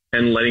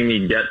and letting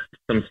me get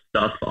some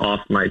stuff off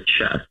my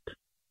chest.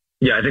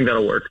 Yeah, I think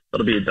that'll work.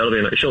 That'll be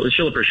nice.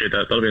 She'll appreciate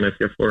that. That'll be a nice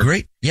gift for her.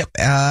 Great. Yep.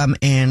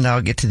 And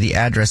I'll get to the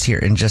address here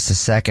in just a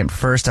second.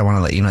 First, I want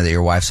to let you know that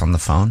your wife's on the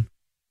phone.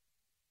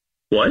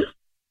 What?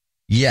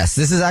 Yes,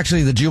 this is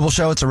actually the Jubal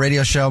Show. It's a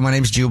radio show. My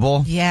name's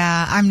Jubal.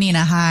 Yeah, I'm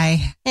Nina.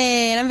 Hi.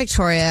 Hey, and I'm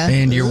Victoria.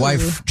 And your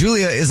wife,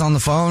 Julia, is on the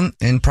phone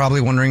and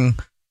probably wondering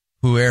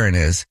who Erin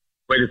is.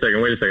 Wait a second.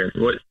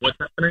 What's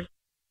happening?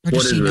 What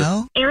does she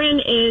know?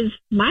 Erin is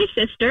my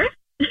sister,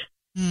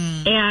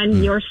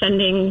 and you're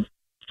sending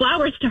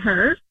flowers to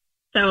her.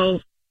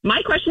 So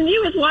my question to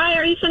you is, why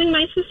are you sending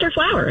my sister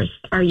flowers?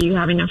 Are you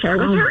having an affair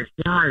with her?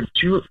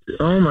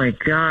 Oh my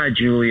God,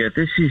 Julia,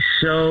 this is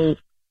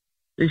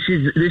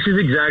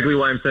exactly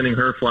why I'm sending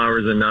her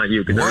flowers and not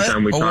you. Because every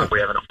time we talk, we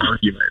have an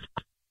argument.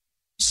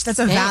 That's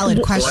a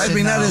valid question. I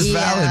mean, that is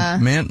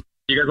valid, man.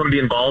 You guys want to be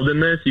involved in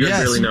this? You guys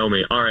Yes. really know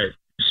me. All right.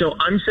 So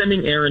I'm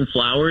sending Erin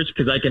flowers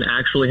because I can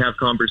actually have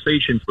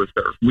conversations with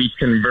her. We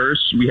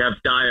converse. We have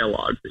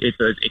dialogue. It's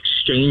an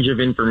exchange of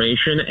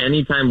information.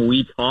 Anytime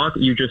we talk,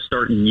 you just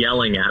start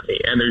yelling at me,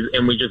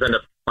 and we just end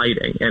up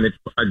fighting, and it's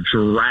a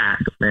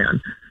drag,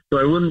 man. So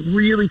I wouldn't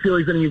really feel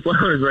like sending you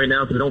flowers right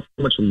now because I don't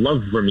feel much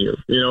love from you.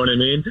 You know what I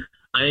mean?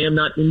 I am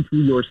not into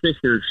your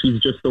sister. She's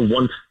just the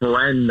one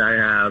friend I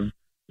have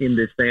in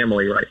this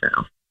family right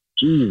now.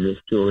 Jesus,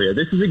 Julia.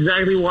 This is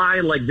exactly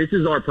why, this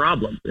is our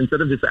problem.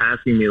 Instead of just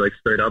asking me,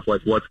 straight up,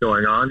 what's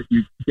going on,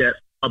 you get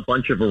a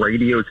bunch of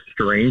radio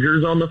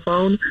strangers on the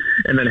phone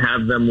and then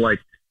have them, lie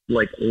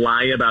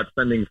about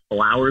sending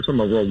flowers from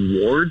a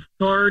rewards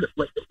card.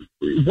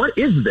 What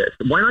is this?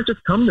 Why not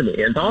just come to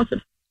me and talk to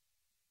me?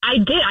 I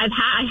did. I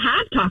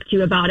have talked to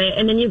you about it,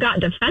 and then you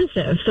got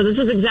defensive. So this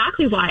is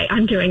exactly why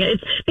I'm doing it.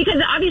 It's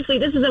because obviously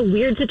this is a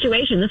weird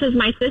situation. This is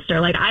my sister.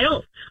 I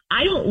don't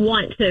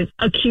want to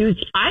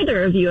accuse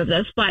either of you of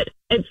this, but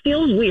it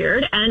feels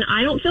weird, and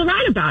I don't feel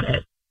right about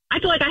it. I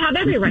feel like I have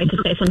every right to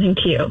say something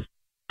to you,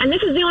 and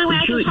this is the only way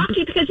I can talk to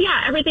you because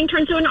everything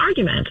turns to an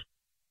argument.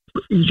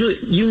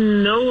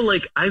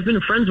 I've been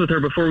friends with her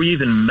before we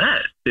even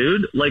met,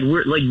 dude. I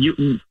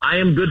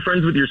am good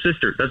friends with your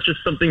sister. That's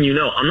just something you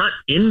know. I'm not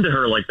into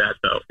her like that,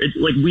 though. It's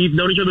we've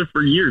known each other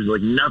for years.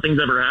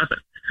 Nothing's ever happened.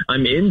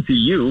 I'm into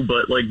you,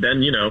 but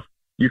then, you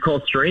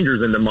call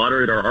strangers in to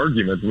moderate our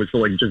arguments, which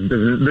this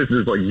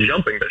is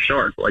jumping the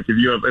shark.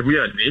 If we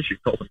had an issue,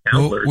 call the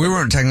counselor. We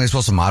weren't technically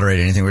supposed to moderate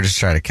anything. We're just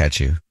trying to catch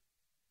you.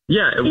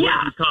 Yeah, it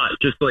wasn't caught.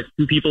 Just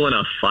two people in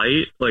a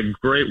fight.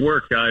 Great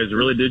work, guys.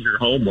 Really did your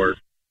homework.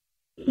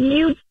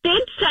 You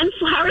did send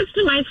flowers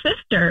to my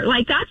sister.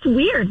 That's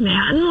weird,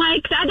 man.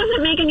 That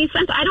doesn't make any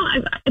sense.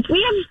 If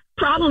we have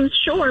problems,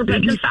 sure,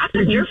 but the fact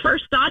that your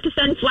first thought to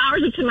send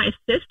flowers to my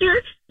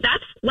sister,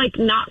 that's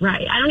not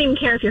right. I don't even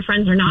care if you're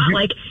friends or not.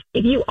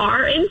 If you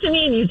are into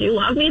me and you do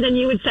love me, then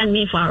you would send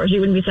me flowers. You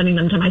wouldn't be sending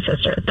them to my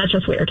sister. That's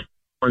just weird.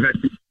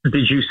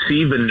 Did you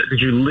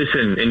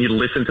listen and you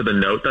listened to the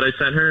note that I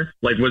sent her?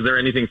 Was there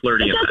anything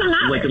flirty in that? It doesn't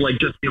matter.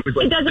 It was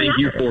thank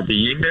you for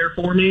being there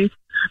for me.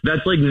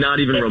 That's not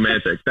even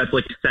romantic. That's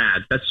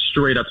sad. That's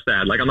straight up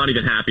sad. I'm not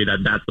even happy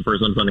that that's the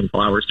person I'm sending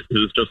flowers to.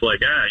 It's just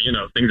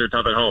things are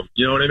tough at home.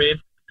 You know what I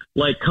mean?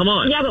 Come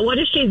on. Yeah, but what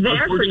is she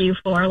there for you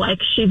for?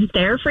 She's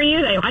there for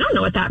you? I don't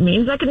know what that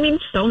means. That could mean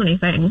so many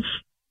things.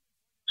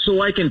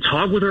 So I can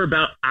talk with her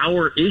about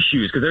our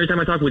issues, because every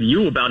time I talk with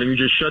you about it, you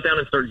just shut down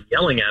and start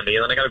yelling at me,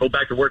 and then I got to go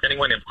back to work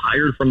anyway, and I'm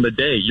tired from the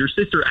day. Your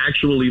sister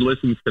actually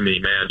listens to me,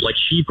 man.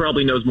 She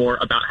probably knows more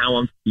about how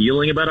I'm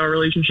feeling about our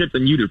relationship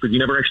than you do, because you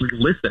never actually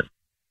listen.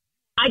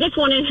 I just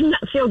want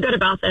to feel good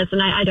about this,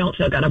 and I don't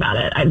feel good about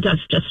it. I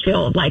just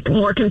feel like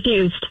more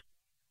confused.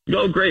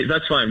 Oh, great.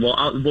 That's fine.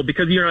 Well,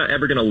 because you're not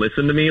ever going to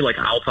listen to me, like,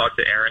 I'll talk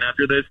to Erin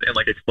after this and,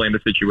 like, explain the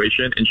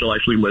situation, and she'll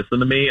actually listen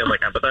to me and,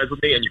 like, empathize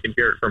with me, and you can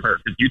hear it from her.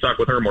 Because you talk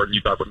with her more than you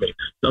talk with me.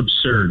 It's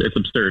absurd. It's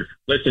absurd.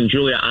 Listen,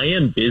 Julia, I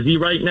am busy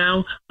right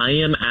now. I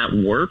am at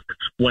work.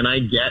 When I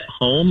get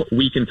home,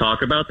 we can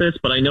talk about this,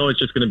 but I know it's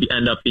just going to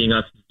end up being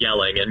us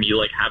yelling and me,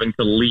 like, having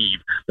to leave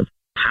the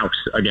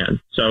house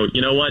again. So,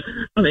 you know what?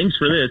 Thanks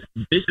for this.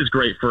 This is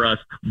great for us.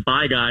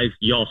 Bye, guys.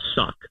 Y'all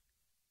suck.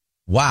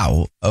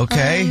 Wow.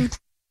 Okay.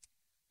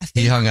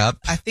 He hung up.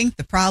 I think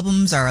the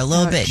problems are a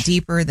little bit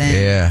deeper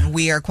than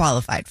we are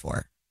qualified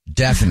for.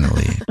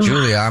 Definitely.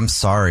 Julia, I'm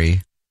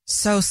sorry.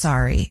 So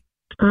sorry.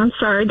 I'm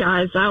sorry,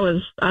 guys.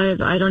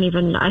 I don't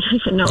even know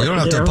You what don't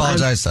have to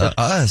apologize to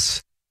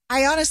us.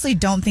 I honestly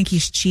don't think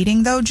he's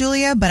cheating, though,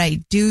 Julia, but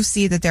I do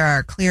see that there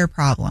are clear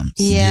problems.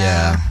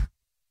 Yeah.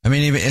 I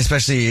mean, even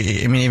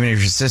if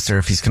your sister,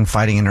 if he's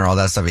confiding in her, all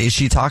that stuff, is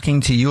she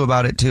talking to you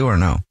about it too or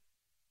no?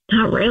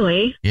 Not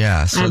really.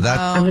 Yeah, so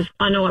I was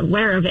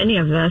unaware of any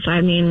of this.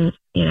 I mean,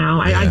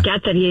 I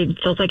get that he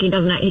feels like he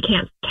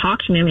can't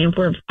talk to me. I mean, if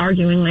we're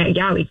arguing,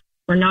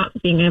 we're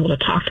not being able to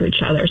talk to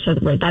each other, so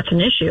that's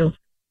an issue.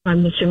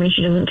 I'm assuming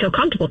she doesn't feel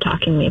comfortable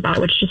talking to me about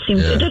it, which just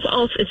seems,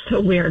 it's so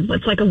weird.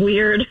 It's like a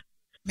weird.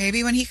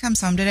 Maybe when he comes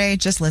home today,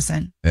 just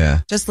listen.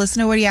 Yeah. Just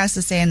listen to what he has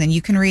to say, and then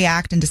you can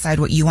react and decide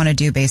what you want to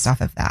do based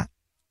off of that.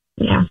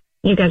 Yeah,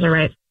 you guys are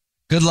right.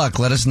 Good luck.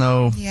 Let us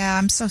know. Yeah,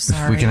 I'm so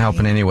sorry. If we can help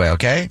in any way,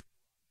 okay?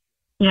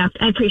 Yeah,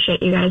 I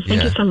appreciate you guys.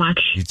 Thank you so much.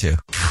 You too.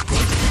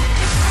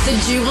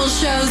 The Jubal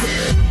Show's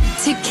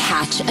to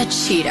catch a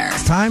cheater.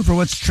 It's time for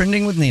What's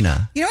Trending with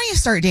Nina. You know, when you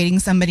start dating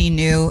somebody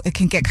new, it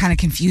can get kind of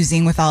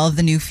confusing with all of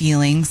the new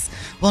feelings.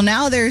 Well,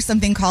 now there's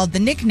something called the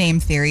nickname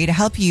theory to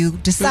help you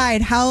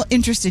decide how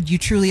interested you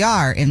truly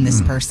are in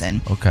this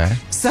person. Okay.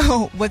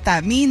 So what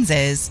that means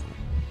is,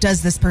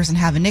 does this person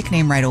have a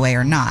nickname right away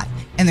or not?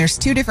 And there's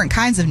two different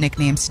kinds of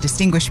nicknames to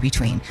distinguish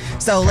between.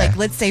 So like,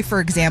 let's say, for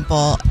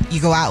example,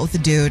 you go out with a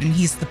dude and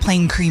he's the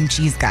plain cream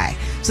cheese guy.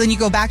 So then you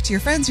go back to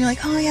your friends and you're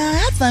like, oh yeah, I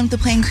had fun with the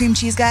plain cream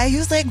cheese guy. He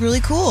was like really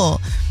cool.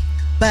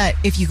 But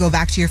if you go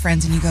back to your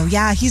friends and you go,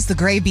 yeah, he's the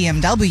gray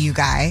BMW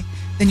guy,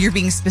 then you're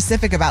being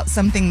specific about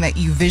something that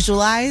you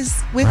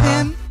visualize with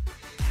him.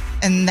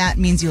 And that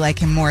means you like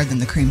him more than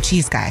the cream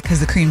cheese guy, because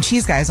the cream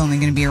cheese guy is only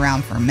going to be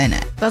around for a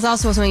minute. That's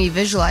also something you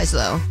visualize,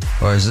 though.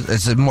 Or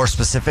is it more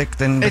specific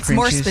than the cream cheese? It's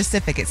more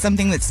specific. It's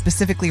something that's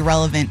specifically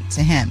relevant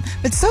to him.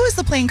 But so is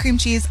the plain cream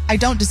cheese. I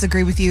don't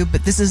disagree with you,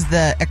 but this is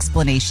the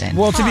explanation.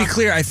 Well, to be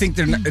clear, I think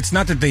it's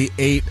not that they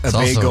ate a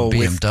bagel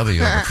with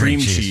BMW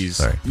cream cheese.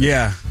 Sorry.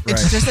 Yeah, right.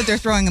 It's just that they're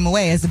throwing him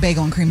away as a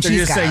bagel and cream cheese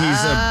They're just guy. saying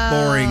he's a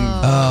boring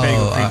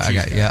bagel cream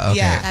cheese. Yeah, okay.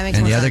 Yeah, that makes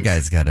and more the other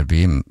sense. guy's got a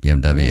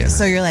BMW.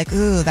 So you're like,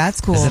 ooh,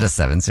 that's cool. Is it a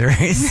 7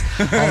 Series?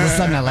 All of a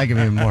sudden, I like him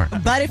even more.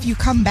 But if you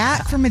come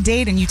back from a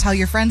date and you tell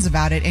your friends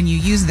about it and you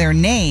use their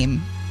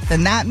name,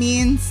 then that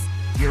means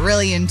you're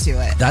really into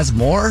it. That's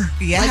more?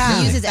 Yeah. Like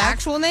you use his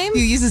actual name?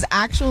 You use his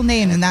actual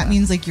name, and that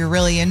means like you're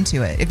really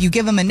into it. If you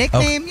give him a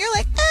nickname, you're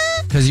like,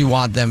 Because you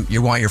want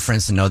your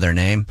friends to know their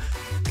name.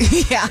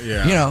 yeah.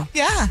 You know?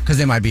 Yeah. Because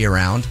they might be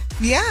around.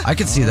 Yeah. I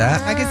could see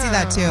that. I could see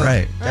that too.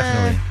 Right,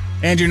 definitely.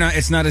 And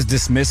it's not as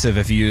dismissive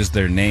if you use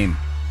their name.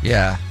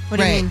 Yeah. What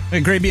do you mean?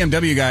 A gray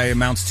BMW guy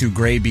amounts to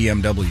gray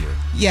BMW.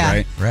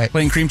 Yeah. Right.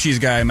 Plain cream cheese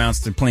guy amounts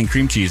to plain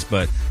cream cheese,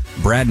 but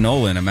Brad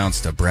Nolan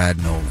amounts to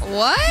Brad Nolan.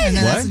 What? And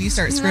then that's when you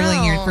start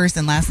scribbling your first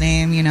and last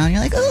name, and you're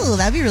like, oh,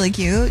 that'd be really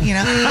cute, You've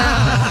never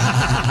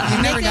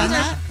done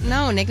that?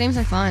 No, nicknames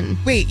are fun.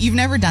 Wait, you've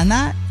never done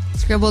that?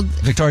 Scribbled.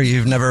 Victoria,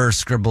 you've never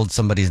scribbled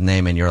somebody's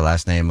name and your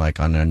last name like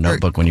on a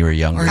notebook when you were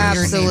younger? or your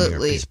Absolutely. Or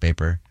a piece of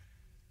paper?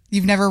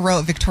 You've never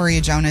wrote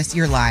Victoria Jonas?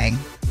 You're lying.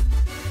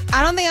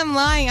 I don't think I'm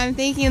lying. I'm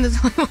thinking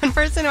there's only one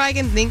person who I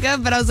can think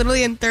of, but I was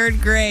literally in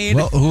 3rd grade.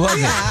 Well, who was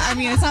it? Yeah, I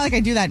mean, it's not like I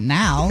do that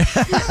now.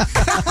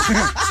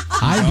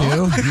 I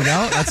do.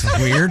 That's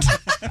weird.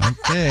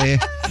 Okay.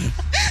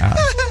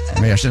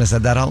 Maybe I shouldn't have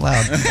said that out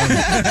loud.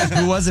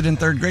 Who was it in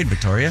 3rd grade,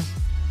 Victoria?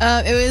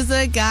 It was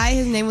a guy.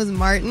 His name was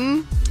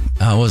Martin.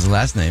 What was the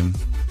last name?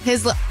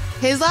 His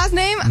last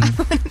name?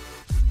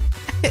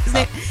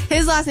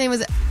 His last name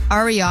was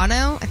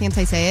Ariano. I think that's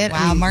how you say it.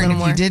 Wow, Martin,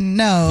 if you didn't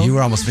know. You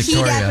were almost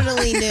Victoria. He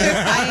definitely knew.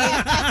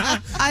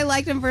 I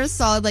liked him for a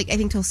solid, I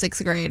think, till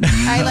 6th grade.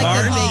 I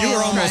liked him. You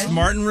were almost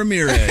Martin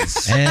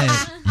Ramirez. And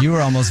you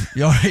were almost,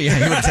 you were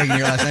taking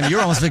your last name. You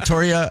were almost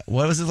Victoria.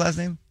 What was his last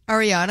name?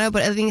 Ariano,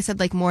 but I think it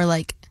said more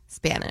like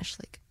Spanish.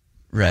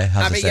 Right.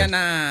 How's it said?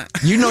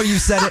 You know you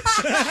said it.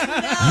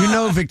 You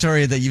know,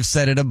 Victoria, that you've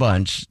said it a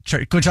bunch.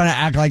 Quit trying to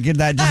act like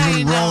that just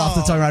didn't roll off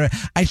the tongue right away.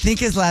 I think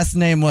his last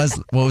name was,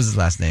 what was his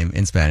last name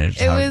in Spanish?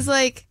 It was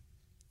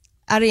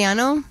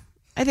Ariano.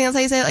 I think that's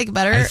how you say it,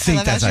 better. I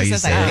think that's how you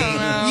say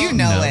it. You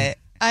know it.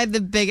 I had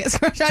the biggest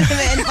crush on him,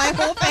 and my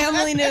whole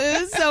family knew.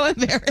 It was so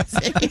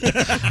embarrassing.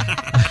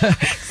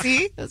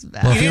 See? It was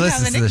bad. Well, if he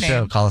listens to the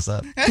show, call us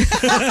up.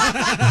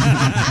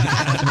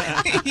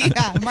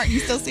 Yeah, Martin, you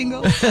still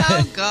single?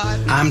 Oh, God.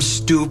 I'm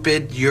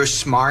stupid. You're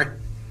smart.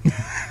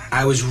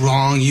 I was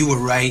wrong. You were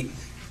right.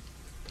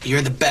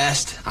 You're the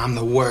best. I'm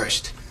the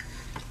worst.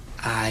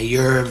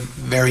 You're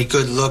very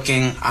good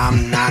looking.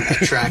 I'm not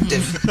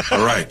attractive.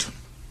 All right.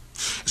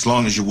 As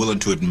long as you're willing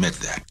to admit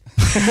that.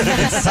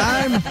 It's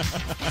time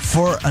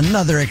for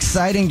another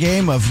exciting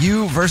game of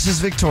You versus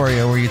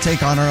Victoria, where you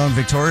take on our own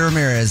Victoria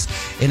Ramirez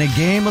in a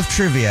game of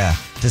trivia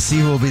to see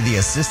who will be the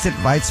assistant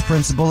vice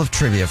principal of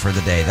trivia for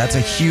the day. That's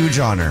a huge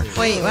honor.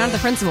 Wait, why not the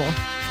principal?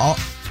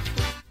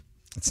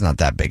 It's not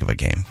that big of a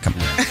game. Come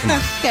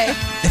on. Okay.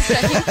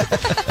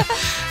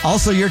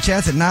 Also, your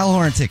chance at Niall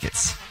Horan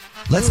tickets.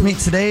 Let's meet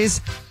today's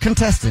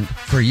contestant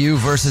for You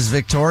versus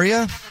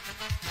Victoria.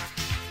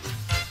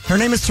 Her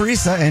name is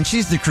Teresa, and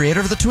she's the creator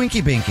of the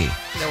Twinkie Binky.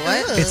 The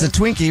what? It's a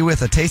Twinkie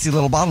with a tasty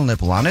little bottle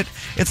nipple on it.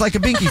 It's like a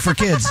Binky for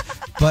kids,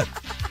 but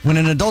when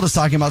an adult is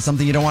talking about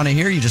something you don't want to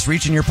hear, you just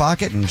reach in your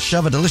pocket and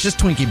shove a delicious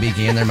Twinkie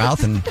Binky in their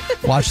mouth and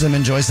watch them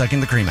enjoy sucking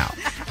the cream out.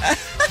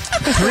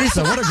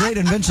 Teresa, what a great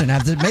invention.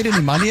 Has it made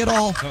any money at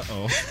all?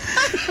 Uh-oh.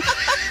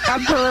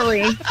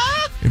 Absolutely.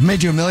 It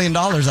made you $1 million,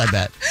 I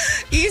bet.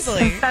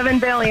 Easily. $7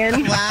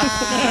 billion. Wow.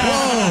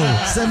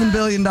 Whoa, $7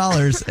 billion.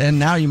 And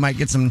now you might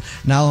get some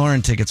Niall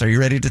Horan tickets. Are you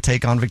ready to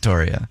take on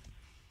Victoria?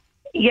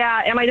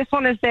 Yeah, and I just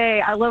want to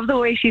say, I love the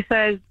way she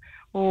says,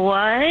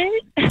 what?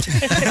 She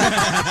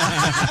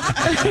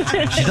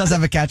does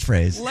have a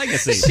catchphrase.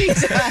 Legacy. She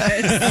does.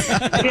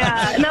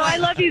 Yeah. No, I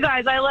love you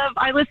guys.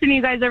 I listen to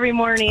you guys every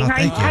morning. Oh,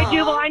 Hi, thank you. hi,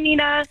 Jubal. Hi,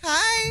 Nina.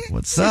 Hi.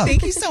 What's up?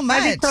 Thank you so much.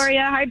 Hi,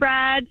 Victoria. Hi,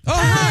 Brad. Oh,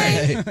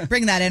 hi.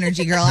 Bring that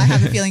energy, girl. I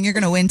have a feeling you're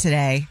going to win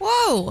today.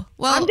 Whoa.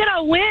 Well, I'm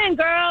gonna win,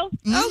 girl.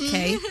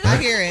 okay. I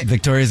hear it.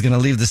 Victoria's going to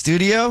leave the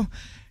studio.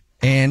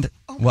 And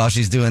while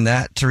she's doing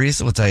that,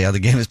 Teresa will tell you how the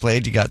game is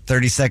played. You got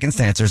 30 seconds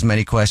to answer as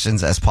many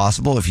questions as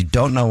possible. If you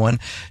don't know one,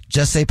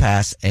 just say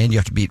pass, and you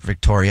have to beat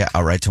Victoria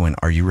outright to win.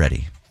 Are you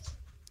ready?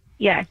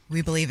 Yeah.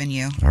 We believe in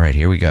you. All right,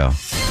 here we go.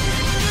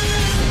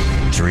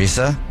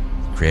 Teresa,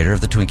 creator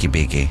of the Twinkie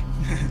Binky,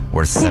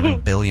 worth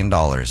 $7 billion.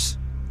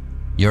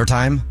 Your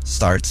time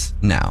starts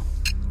now.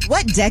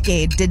 What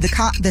decade did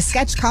the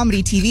sketch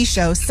comedy TV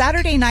show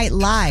Saturday Night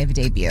Live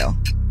debut?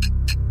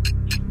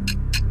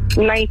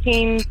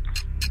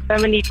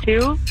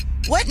 1972.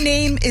 What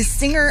name is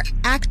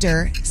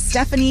singer-actor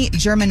Stephanie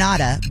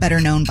Germanotta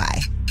better known by?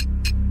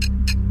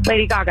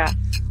 Lady Gaga.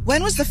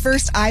 When was the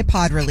first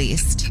iPod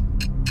released?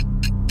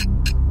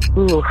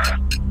 Ooh.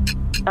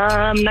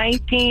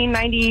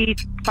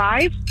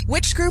 1995.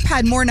 Which group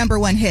had more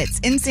 #1 hits,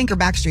 NSYNC or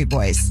Backstreet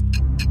Boys?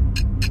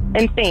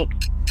 NSYNC.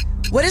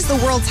 What is the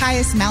world's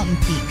highest mountain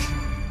peak?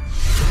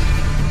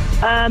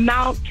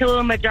 Mount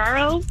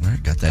Kilimanjaro. All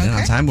right, got that in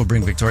on time. We'll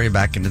bring Victoria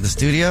back into the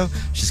studio.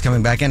 She's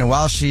coming back in, and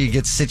while she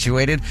gets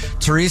situated,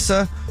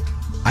 Teresa,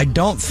 I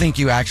don't think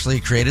you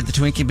actually created the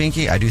Twinkie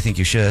Binky. I do think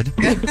you should.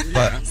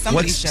 But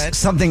Somebody what's should.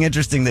 something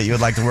interesting that you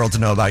would like the world to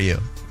know about you?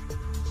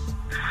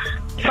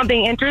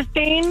 Something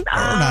interesting. Or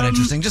not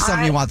interesting, just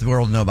something you want the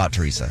world to know about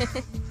Teresa.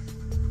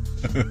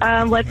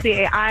 Let's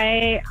see.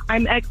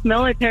 I'm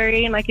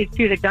ex-military and I could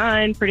shoot a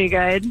gun pretty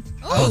good.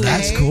 Oh,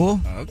 that's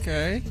cool.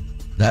 Okay.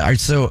 All right,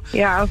 so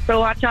Yeah, so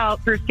watch out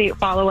for state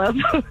follow-up.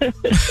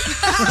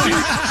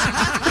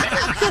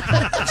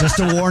 just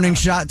a warning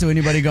shot to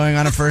anybody going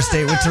on a first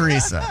date with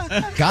Teresa.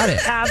 Got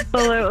it.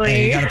 Absolutely.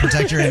 Hey, you got to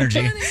protect your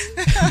energy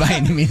by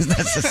any means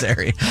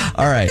necessary.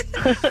 All right.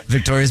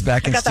 Victoria's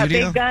back in Got that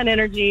studio. big gun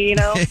energy, you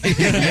know.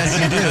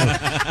 Yes, you do.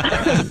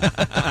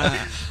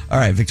 All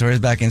right, Victoria's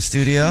back in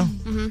studio.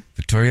 Mm-hmm.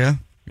 Victoria,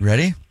 you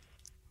ready?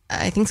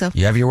 I think so.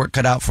 You have your work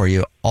cut out for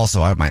you.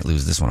 Also, I might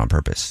lose this one on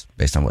purpose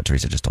based on what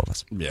Teresa just told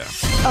us. Yeah.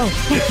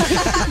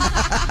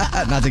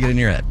 Oh. Not to get in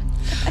your head.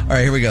 All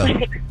right, here we go.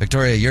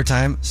 Victoria, your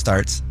time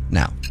starts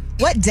now.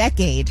 What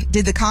decade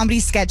did the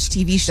comedy sketch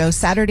TV show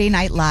Saturday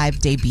Night Live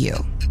debut?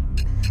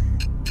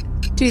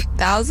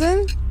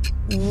 2000?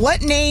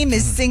 What name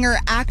is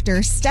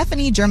singer-actor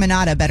Stephanie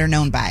Germanotta better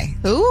known by?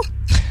 Who?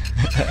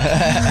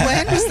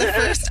 When was the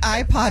first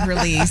iPod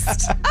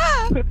released?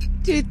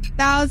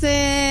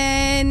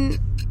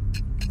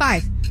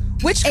 2005.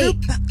 Which group?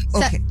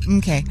 Okay.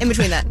 In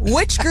between that.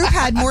 Which group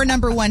had more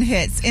 #1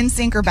 hits,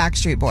 NSYNC or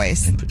Backstreet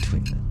Boys? In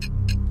between that.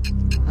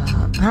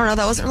 I don't know.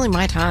 That wasn't really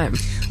my time.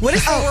 What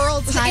is the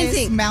world's was it highest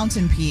NSYNC?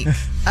 mountain peak?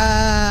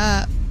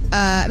 Mount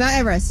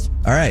Everest.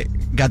 All right,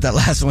 got that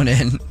last one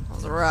in. That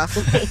was rough.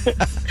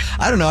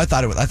 I don't know. I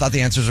thought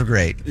the answers were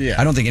great. Yeah.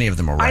 I don't think any of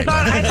them are right.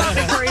 I thought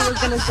Victoria was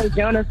going to say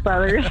Jonas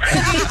Brothers.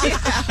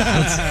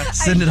 Let's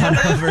send it on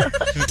over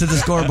to the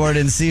scoreboard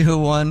and see who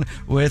won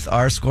with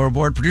our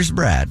scoreboard. Producer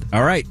Brad.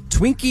 All right.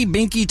 Twinkie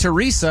Binky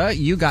Teresa,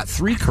 you got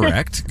 3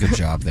 correct. Good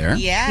job there.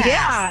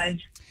 Yeah.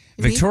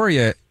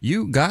 Victoria,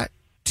 you got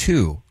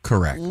 2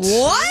 correct.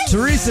 What?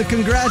 Teresa,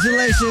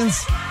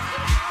 congratulations.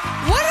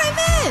 What did I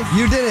miss?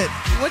 You did it.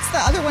 What's the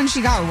other one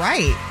she got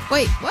right?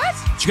 Wait, what?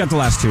 She got the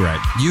last 2 right.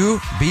 You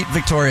beat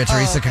Victoria,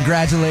 Teresa. okay.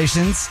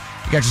 Congratulations.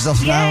 You got yourself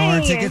some Niall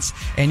Horan tickets,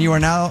 and you are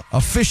now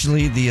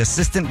officially the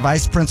assistant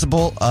vice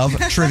principal of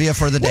trivia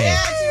for the day.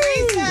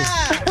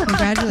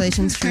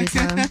 Congratulations,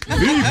 Teresa.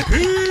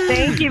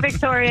 Thank you,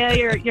 Victoria.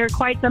 You're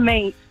quite the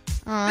mate.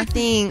 Aw,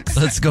 thanks.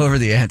 Let's go over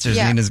the answers.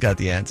 Yeah. Nina's got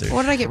the answer.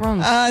 What did I get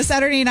wrong?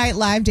 Saturday Night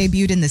Live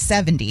debuted in the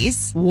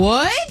 70s.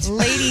 What?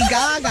 Lady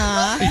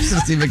Gaga. You should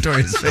see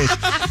Victoria's face.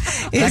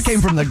 That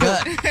came from the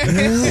gut.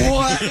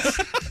 What?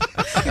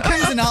 It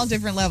comes in all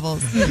different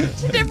levels.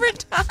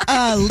 Different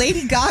time.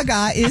 Lady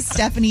Gaga is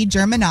Stephanie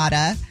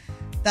Germanotta.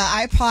 The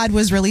iPod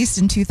was released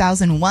in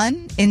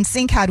 2001.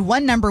 NSYNC had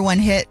one number one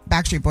hit.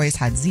 Backstreet Boys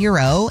had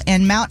 0.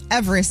 And Mount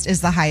Everest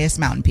is the highest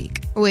mountain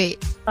peak.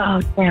 Wait.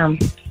 Oh, damn.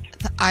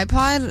 The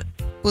iPod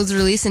was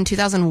released in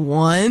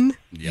 2001?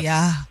 Yep.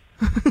 Yeah.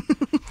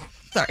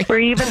 Sorry. Were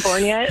you even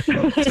born yet? I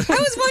was 1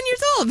 year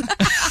old.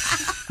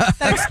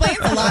 That explains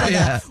a lot of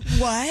Yeah. that.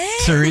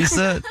 What?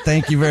 Teresa,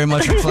 thank you very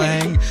much for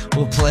playing.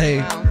 We'll play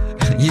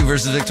you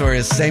versus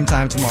Victoria same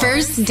time tomorrow.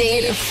 First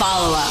date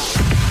follow-up.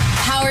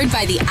 Powered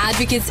by the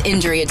Advocates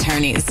Injury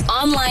Attorneys.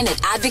 Online at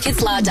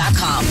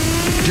advocateslaw.com.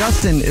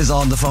 Justin is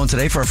on the phone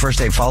today for a first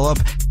date follow-up,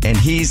 and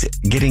he's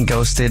getting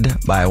ghosted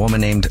by a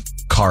woman named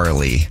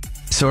Carly.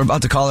 So we're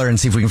about to call her and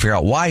see if we can figure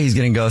out why he's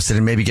getting ghosted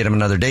and maybe get him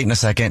another date in a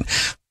second.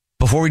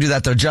 Before we do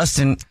that, though,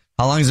 Justin,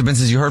 how long has it been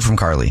since you heard from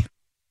Carly?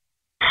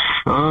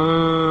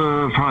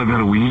 Probably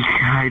about a week,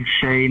 I'd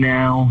say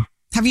now.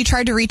 Have you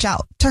tried to reach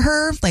out to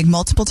her like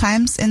multiple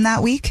times in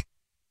that week?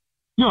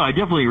 No, I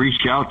definitely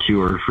reached out to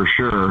her for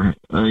sure.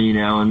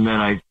 And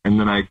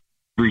then I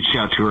reached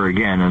out to her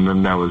again, and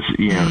then that was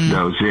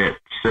that was it.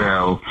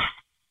 So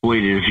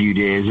waited a few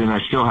days, and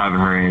I still haven't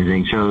heard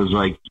anything. So it was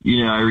like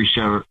I reached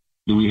out.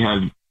 We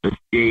had a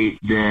date,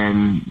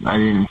 then I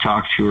didn't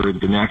talk to her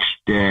the next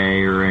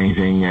day or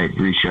anything. I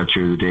reached out to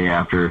her the day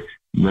after.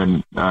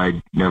 Then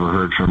I never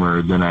heard from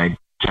her. Then I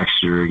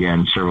texted her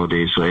again several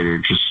days later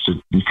just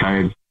to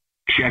kind of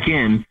check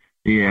in,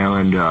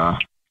 and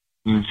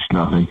it's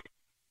nothing.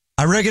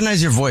 I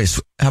recognize your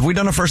voice. Have we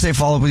done a first date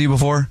follow-up with you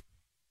before?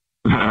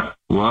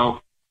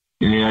 Well,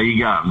 you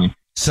got me.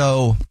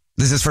 So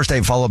this is first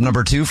date follow-up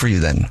number 2 for you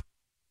then?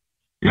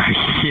 Yeah,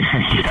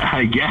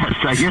 I guess.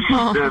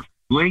 The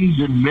swings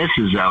and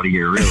misses out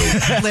here, really.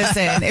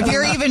 Listen, if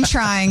you're even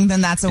trying, then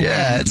that's a win.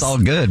 Yeah, it's all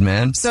good,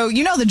 man. So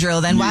you know the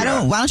drill then. Why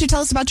don't you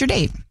tell us about your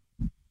date?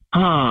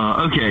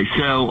 Okay.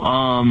 So,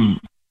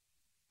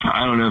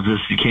 I don't know if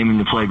this came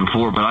into play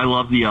before, but I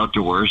love the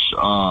outdoors.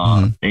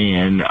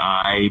 And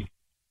I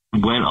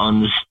went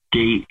on this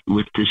date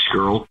with this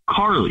girl,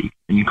 Carly.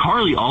 And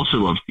Carly also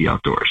loves the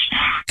outdoors.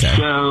 Okay.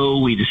 So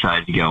we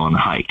decided to go on a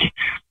hike.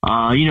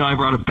 I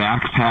brought a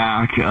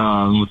backpack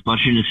with a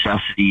bunch of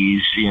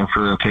necessities,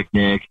 for a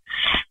picnic.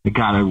 I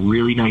got a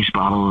really nice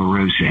bottle of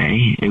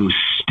rosé. It was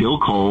still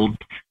cold,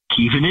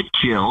 keeping it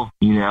chill,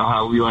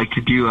 how we like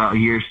to do out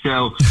here.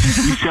 So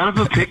we set up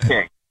a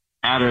picnic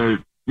at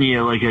a,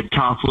 like a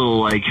top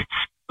little, like,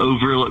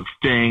 overlook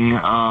thing,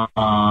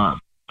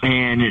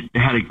 and it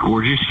had a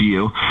gorgeous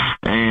view,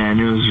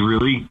 and it was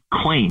really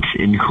quaint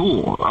and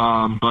cool.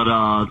 But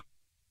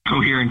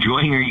we were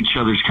enjoying each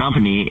other's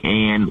company,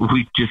 and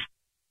we just,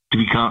 to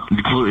be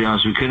completely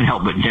honest, we couldn't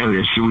help but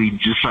notice. We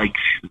just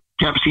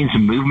kept seeing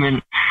some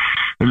movement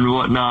and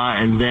whatnot,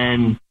 and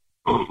then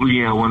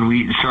when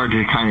we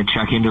started to kind of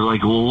check into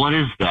well, what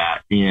is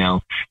that?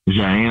 Is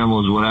that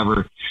animals,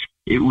 whatever?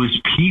 It was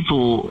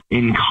people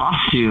in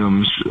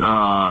costumes.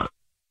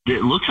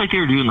 It looks like they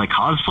were doing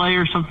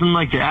cosplay or something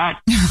like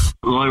that.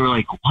 Well, we were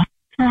like, what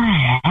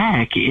the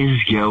heck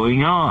is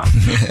going on?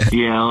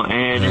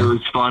 And it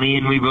was funny,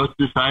 and we both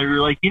decided, we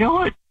were like, you know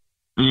what?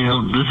 This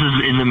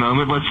is in the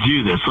moment. Let's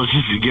do this. Let's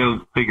just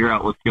go figure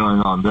out what's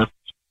going on. That's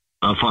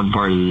a fun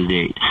part of the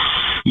date.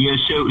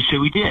 So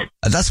we did.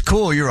 That's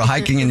cool. You were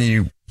hiking and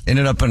you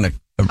ended up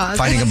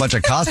finding a bunch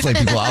of cosplay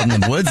people out in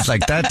the woods.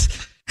 That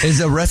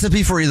is a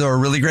recipe for either a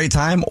really great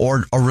time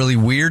or a really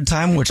weird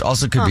time, which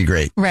also could be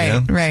great.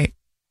 Right, right.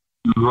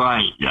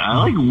 Right. I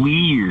like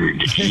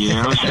weird, So,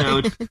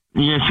 so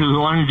we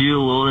wanted to do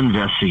a little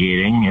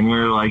investigating, and we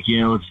were like,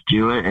 let's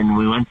do it. And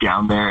we went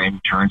down there,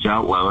 and turns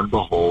out, lo and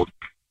behold,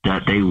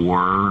 that they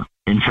were,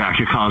 in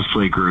fact, a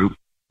cosplay group.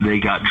 They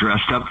got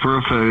dressed up for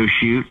a photo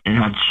shoot and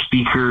had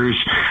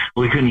speakers.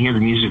 We couldn't hear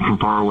the music from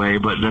far away,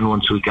 but then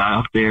once we got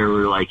up there, we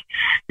were like,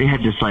 they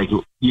had this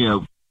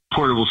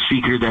portable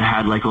speaker that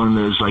had one of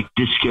those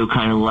disco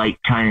kind of light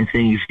kind of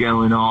things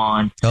going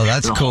on. Oh,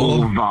 that's cool.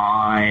 The whole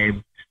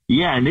vibe.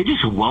 Yeah, and they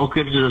just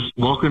welcomed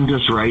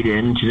us right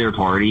into their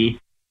party.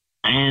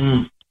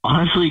 And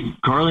honestly,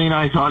 Carly and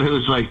I thought it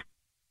was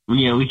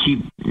we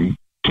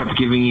kept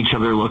giving each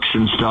other looks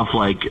and stuff,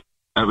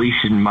 at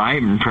least in my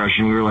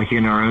impression, we were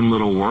in our own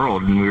little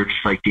world, and we were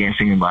just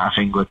dancing and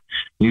laughing with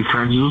new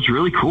friends. It was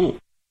really cool.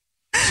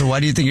 So why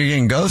do you think you're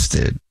getting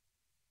ghosted?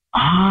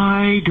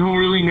 I don't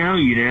really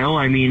know,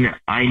 I mean,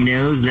 I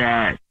know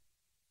that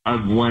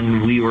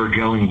when we were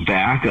going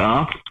back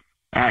up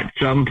at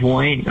some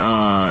point,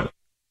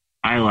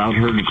 I allowed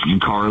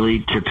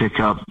Carly to pick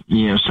up,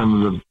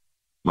 some of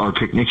our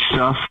picnic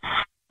stuff.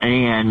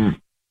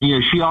 And,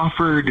 she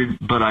offered,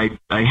 but I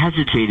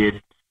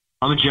hesitated.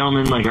 I'm a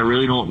gentleman. I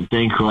really don't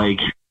think,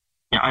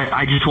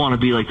 I just want to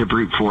be the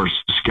brute force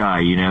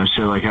guy,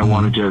 So, I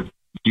wanted to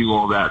do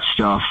all that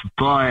stuff.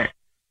 But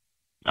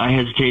I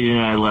hesitated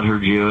and I let her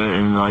do it.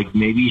 And like,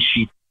 maybe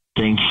she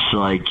thinks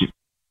like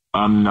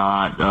I'm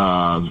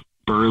not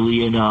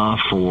burly enough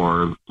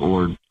or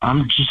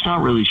I'm just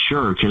not really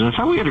sure, because I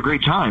thought we had a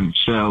great time.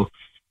 So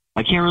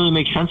I can't really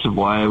make sense of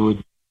why I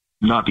would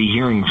not be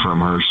hearing from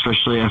her,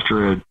 especially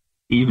after an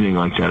evening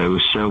like that. It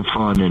was so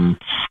fun and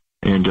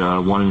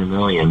one in a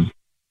million.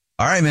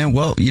 All right, man.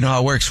 Well, you know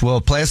how it works.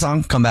 We'll play a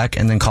song, come back,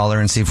 and then call her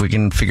and see if we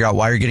can figure out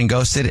why you're getting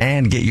ghosted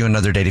and get you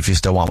another date if you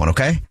still want one,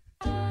 okay?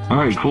 All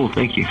right, cool.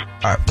 Thank you.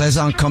 All right, play a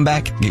song, come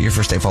back, get your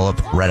first date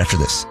follow-up right after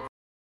this.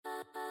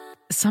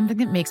 Something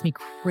that makes me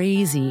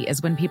crazy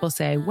is when people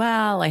say,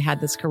 well, I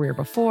had this career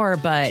before,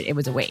 but it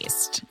was a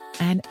waste.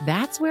 And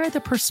that's where the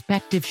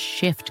perspective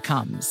shift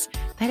comes,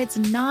 that it's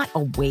not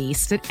a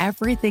waste, that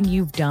everything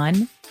you've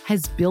done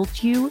has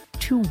built you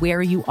to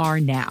where you are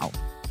now.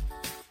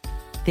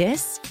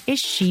 This is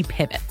She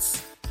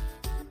Pivots,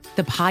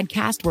 the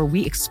podcast where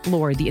we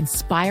explore the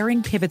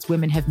inspiring pivots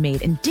women have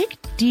made and dig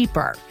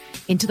deeper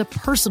into the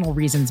personal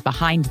reasons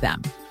behind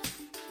them.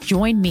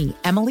 Join me,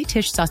 Emily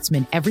Tish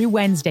Sussman, every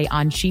Wednesday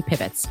on She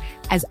Pivots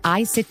as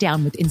I sit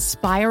down with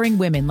inspiring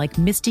women like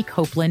Misty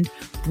Copeland,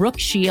 Brooke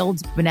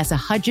Shields, Vanessa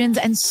Hudgens,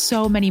 and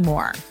so many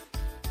more.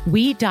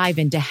 We dive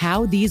into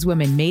how these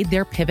women made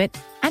their pivot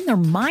and their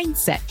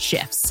mindset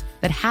shifts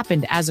that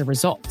happened as a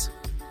result.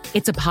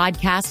 It's a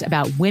podcast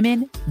about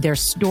women, their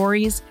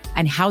stories,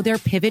 and how their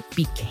pivot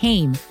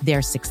became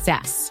their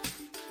success.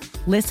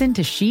 Listen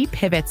to She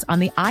Pivots on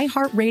the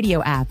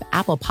iHeartRadio app,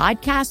 Apple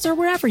Podcasts, or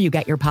wherever you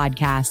get your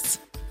podcasts.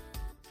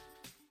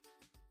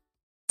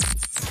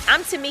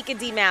 I'm Tamika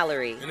D.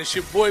 Mallory. And it's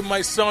your boy,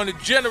 my son, the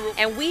General.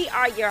 And we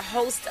are your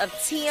hosts of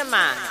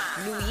TMI.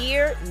 New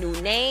year, new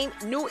name,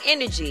 new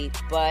energy,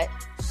 but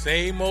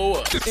same old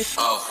us.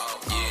 Oh,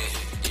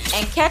 yeah.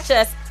 And catch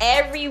us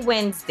every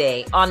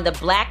Wednesday on the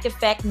Black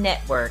Effect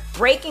Network,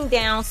 breaking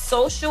down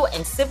social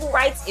and civil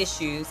rights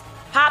issues,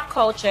 pop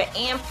culture,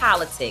 and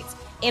politics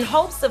in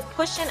hopes of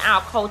pushing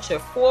our culture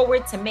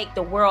forward to make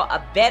the world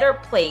a better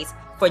place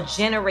for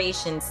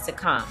generations to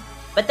come.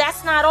 But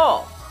that's not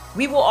all.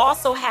 We will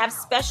also have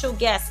special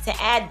guests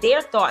to add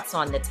their thoughts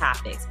on the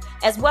topics,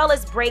 as well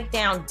as break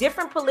down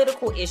different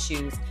political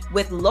issues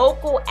with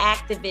local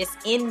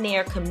activists in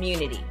their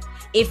community.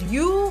 If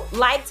you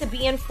like to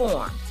be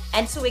informed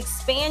and to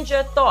expand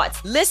your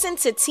thoughts, listen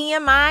to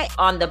TMI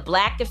on the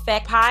Black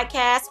Effect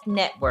Podcast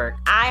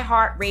Network,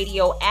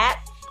 iHeartRadio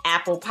app,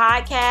 Apple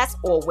Podcasts,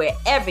 or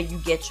wherever you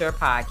get your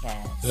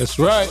podcasts. That's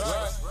right.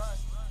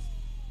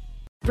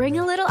 Bring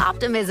a little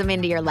optimism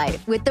into your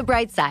life with The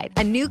Bright Side,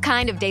 a new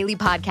kind of daily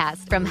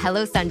podcast from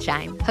Hello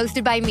Sunshine,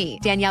 hosted by me,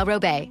 Danielle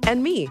Robay.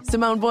 And me,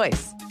 Simone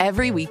Boyce.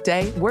 Every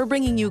weekday, we're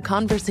bringing you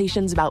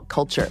conversations about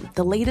culture,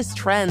 the latest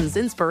trends,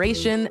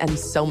 inspiration, and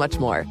so much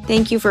more.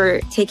 Thank you for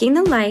taking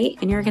the light,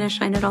 and you're going to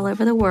shine it all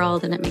over the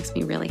world, and it makes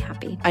me really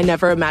happy. I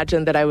never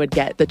imagined that I would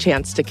get the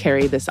chance to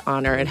carry this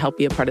honor and help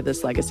be a part of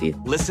this legacy.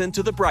 Listen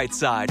to The Bright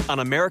Side on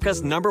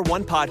America's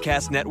 #1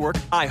 podcast network,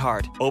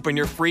 iHeart. Open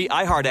your free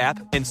iHeart app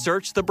and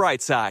search The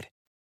Bright Side.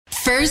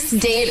 First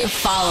Date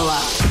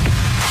Follow-Up.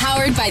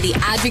 Powered by the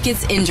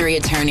Advocates Injury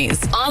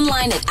Attorneys.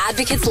 Online at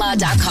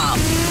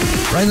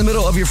advocateslaw.com. Right in the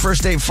middle of your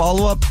first date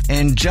follow-up,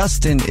 and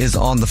Justin is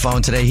on the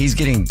phone today. He's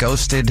getting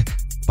ghosted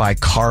by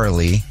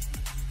Carly.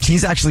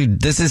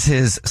 This is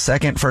his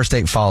second first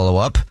date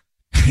follow-up.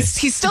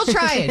 He's still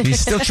trying. He's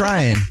still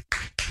trying.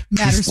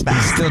 He's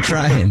still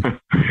trying.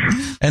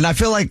 And I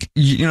feel like,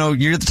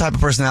 you're the type of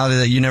personality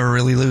that you never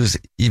really lose,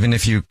 even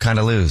if you kind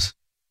of lose.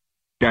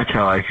 That's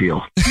how I feel.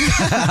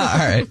 All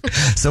right.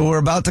 So we're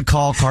about to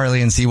call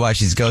Carly and see why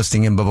she's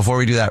ghosting him. But before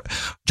we do that,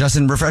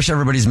 Justin, refresh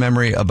everybody's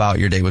memory about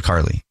your date with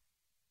Carly.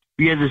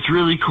 We had this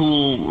really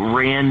cool,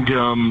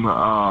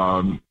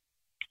 random,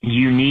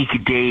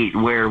 unique date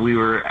where we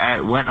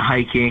went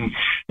hiking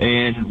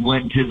and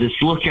went to this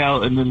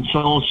lookout and then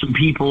saw some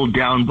people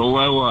down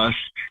below us.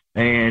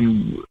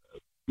 And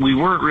we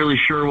weren't really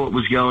sure what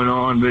was going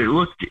on, but it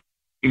looked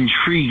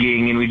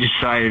intriguing, and we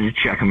decided to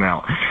check them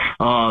out.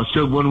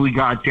 So when we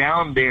got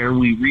down there,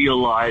 we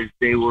realized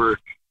they were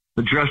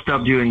dressed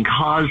up doing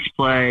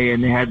cosplay,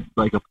 and they had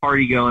like a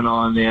party going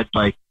on. They had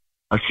like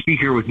a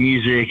speaker with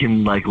music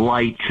and like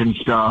lights and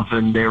stuff,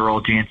 and they were all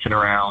dancing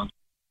around.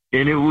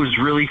 And it was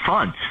really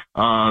fun.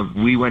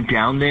 We went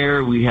down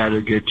there. We had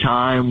a good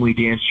time. We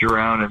danced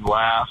around and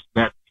laughed,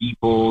 met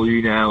people,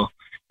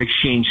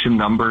 exchanged some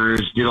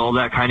numbers, did all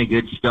that kind of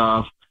good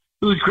stuff.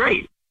 It was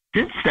great.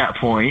 Since that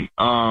point,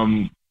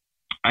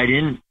 I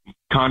didn't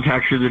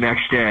contact her the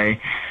next day,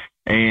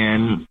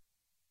 and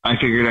I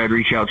figured I'd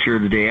reach out to her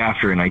the day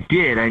after, and I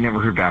did. I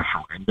never heard back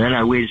from her. And then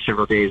I waited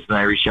several days, and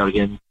I reached out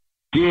again,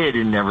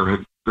 and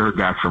never heard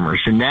back from her.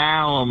 So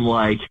now I'm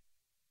like,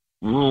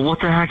 well,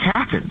 what the heck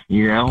happened?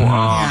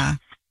 Yeah.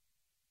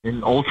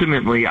 And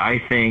ultimately,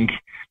 I think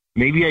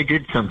maybe I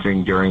did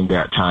something during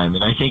that time,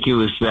 and I think it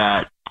was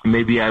that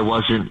maybe I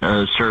wasn't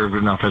served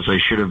enough as I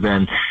should have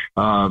been,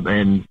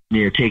 and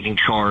taking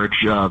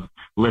charge,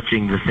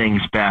 lifting the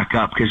things back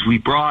up, because we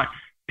brought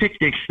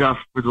picnic stuff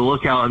for the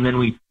lookout, and then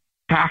we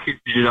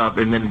packaged it up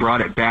and then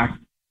brought it back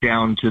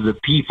down to the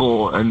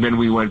people, and then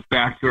we went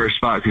back to our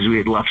spot because we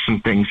had left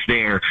some things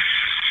there.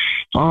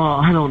 Oh,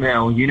 I don't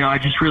know. I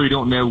just really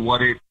don't know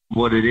what it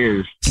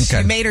is.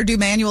 You made her do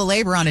manual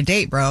labor on a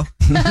date, bro.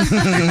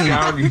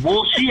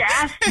 Well, she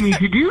asked me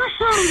to do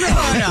so.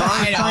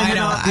 I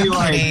know.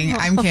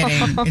 I'm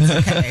kidding. It's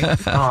okay.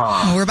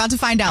 We're about to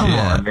find out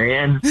more,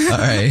 man. All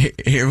right,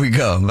 here we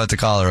go. I'm about to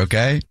call her,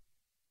 okay?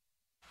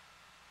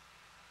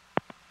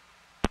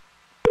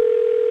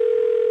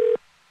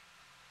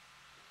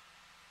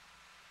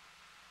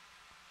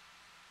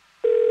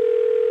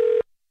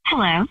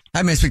 Hello.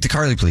 Hi, may I speak to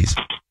Carly, please?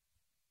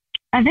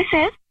 This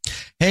is.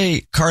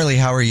 Hey, Carly,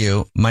 how are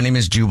you? My name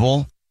is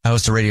Jubal. I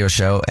host a radio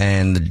show,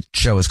 and the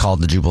show is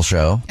called The Jubal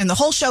Show. And the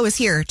whole show is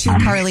here, too,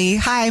 Carly.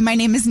 Hi, my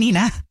name is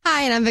Nina.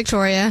 Hi, and I'm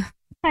Victoria.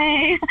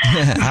 Hey.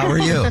 How are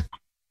you?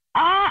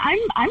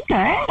 I'm good.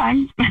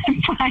 I'm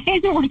fine.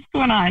 What's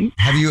going on?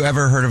 Have you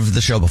ever heard of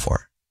the show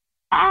before?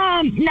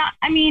 Not.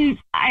 I mean,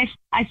 I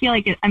feel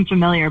like I'm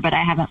familiar, but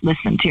I haven't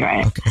listened to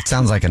it. Okay, it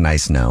sounds like a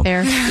nice no.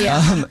 Fair.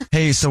 Yeah.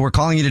 Hey, so we're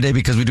calling you today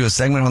because we do a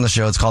segment on the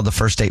show. It's called the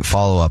First Date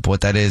Follow-Up.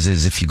 What that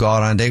is if you go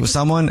out on a date with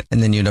someone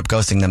and then you end up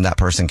ghosting them, that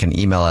person can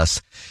email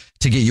us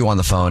to get you on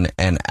the phone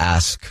and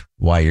ask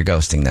why you're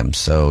ghosting them.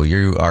 So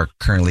you are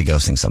currently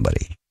ghosting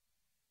somebody.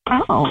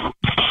 Oh.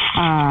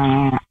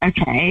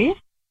 Okay.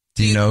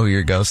 Do you know who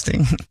you're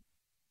ghosting?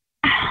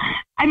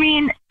 I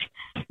mean,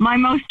 my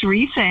most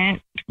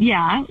recent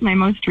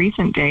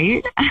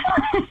date.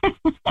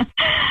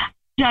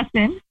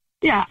 Justin.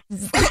 Yeah.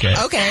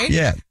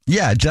 Okay.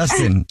 Yeah.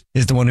 Justin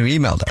is the one who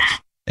emailed us,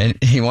 and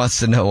he wants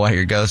to know why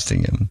you're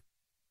ghosting him.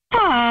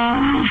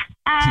 I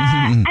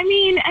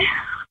mean,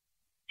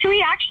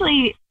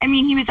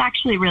 he was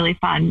actually really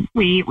fun.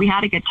 We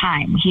had a good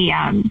time. He,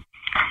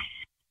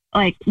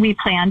 we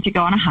planned to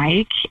go on a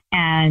hike,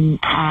 and,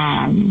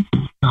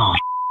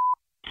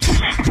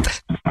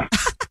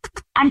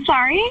 I'm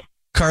sorry?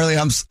 Carly,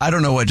 I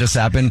don't know what just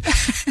happened.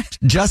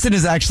 Justin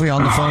is actually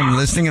on the phone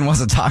listening and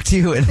wants to talk to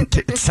you, and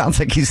it sounds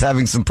like he's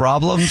having some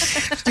problems.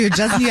 Dude,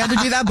 Justin, you had to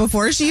do that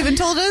before she even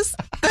told us?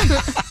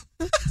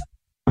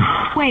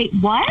 Wait,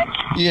 what?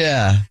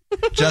 Yeah.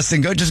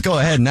 Justin, just go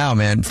ahead now,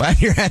 man. Find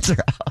your answer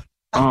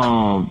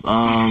out.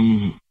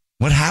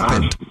 What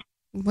happened?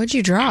 What'd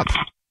you drop?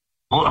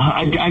 Well,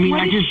 I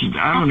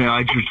don't know.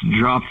 I just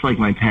dropped like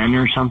my pen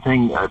or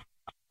something.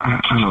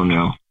 I don't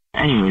know.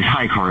 Anyways,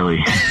 hi,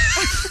 Carly.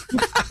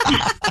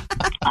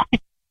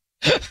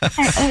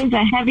 It was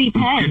a heavy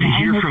pen. Good to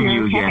hear from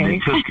you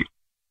again.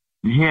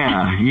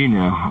 Yeah,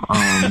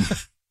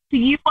 So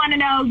you want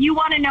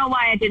to know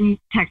why I didn't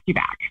text you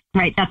back,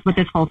 right? That's what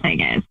this whole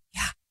thing is.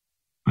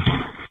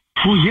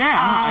 Well, yeah.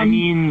 I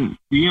mean,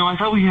 I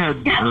thought we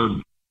had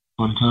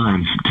fun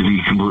time, to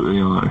be completely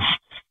honest.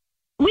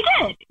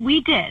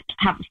 We did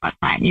have a fun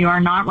time. You are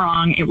not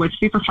wrong. It was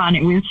super fun.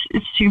 It was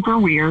super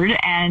weird,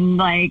 and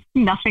like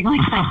nothing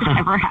like that has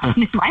ever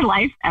happened in my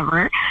life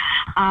ever.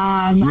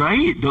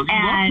 Right? Don't you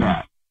love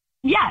that?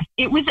 Yes,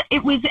 it was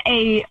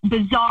a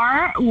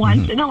bizarre,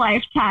 once in a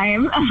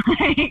lifetime,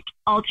 like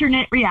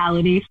alternate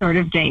reality sort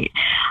of date,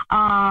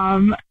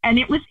 and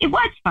it was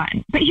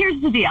fun. But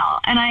here's the deal,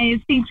 and I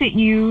think that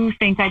you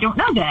think I don't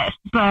know this,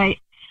 but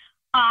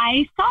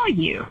I saw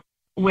you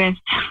with,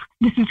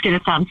 this is going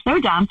to sound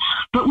so dumb,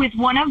 but with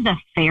one of the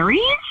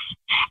fairies,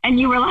 and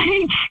you were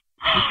like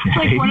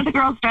one of the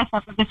girls dressed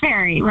up as a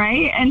fairy,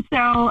 right? And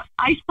so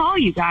I saw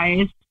you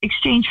guys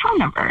exchange phone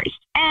numbers,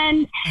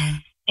 and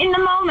in the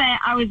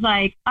moment I was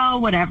like, oh,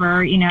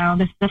 whatever,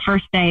 this is the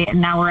first date, and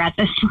now we're at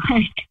this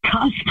like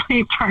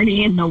cosplay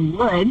party in the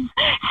woods,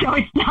 so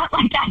it's not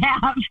like I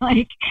have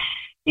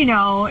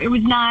it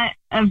was not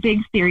a big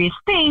serious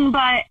thing,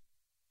 but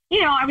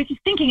I was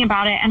just thinking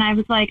about it, and I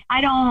was like,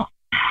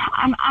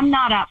 I'm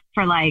not up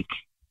for like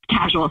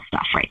casual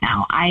stuff right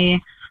now. I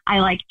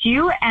liked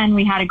you, and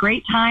we had a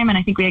great time, and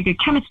I think we had good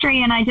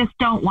chemistry, and I just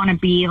don't want to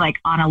be like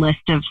on a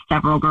list of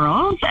several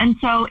girls. And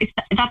so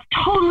that's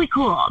totally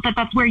cool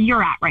that's where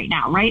you're at right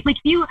now, right? Like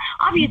you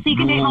obviously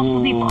can date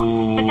multiple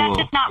people, but that's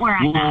just not where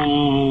I'm at.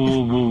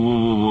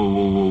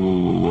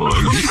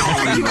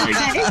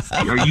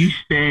 Are you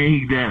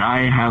saying that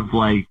I have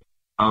like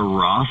a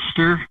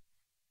roster?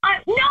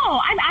 No,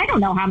 I don't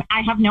know how.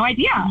 I have no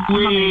idea how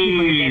many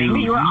people you're dating. But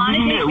you were on a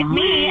date with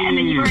me, and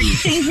then you were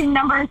exchanging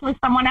numbers with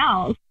someone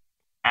else.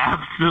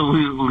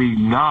 Absolutely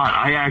not.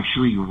 I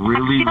actually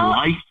really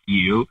like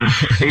you,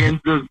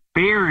 and the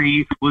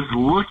fairy was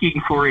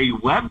looking for a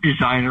web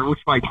designer,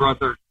 which my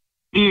brother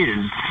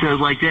is. So,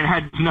 that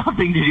had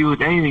nothing to do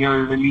with anything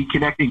other than me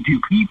connecting two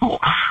people.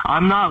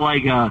 I'm not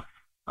like a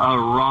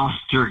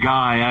roster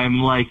guy. I'm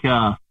like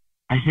I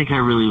think I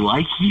really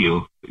like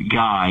you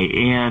guy,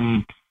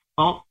 and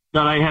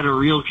that I had a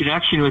real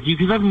connection with you,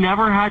 because I've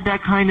never had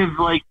that kind of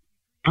like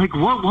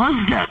what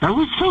was that? That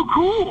was so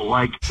cool.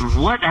 Like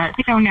what? I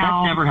don't know.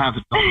 That never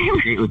happened on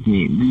a date with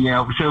me.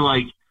 So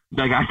like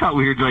I thought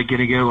we were like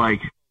gonna go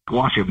like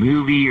watch a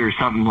movie or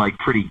something like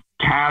pretty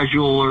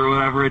casual or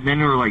whatever, and then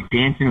we were like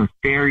dancing with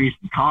fairies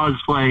and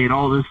cosplay and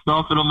all this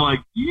stuff, and I'm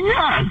like,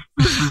 yes,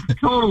 this is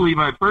totally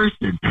my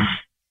person.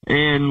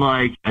 And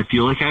like, I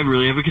feel like I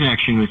really have a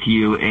connection with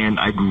you, and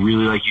I'd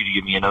really like you to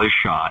give me another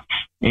shot.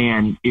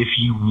 And if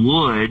you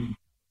would,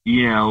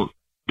 you know,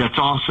 that's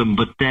awesome.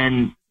 But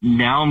then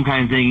now I'm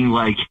kind of thinking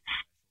like,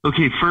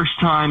 okay, first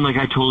time, like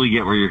I totally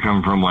get where you're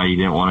coming from, why you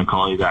didn't want to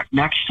call you back.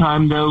 Next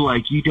time though,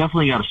 like you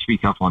definitely got to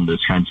speak up on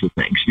those kinds of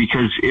things,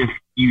 because if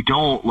you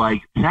don't,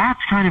 like, that's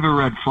kind of a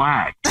red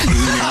flag, you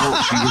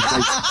know?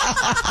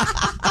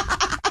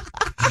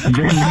 Then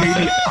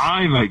maybe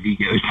I might be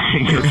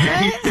ghosting,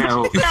 okay?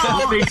 So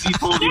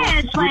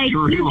it's like,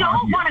 you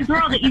don't want a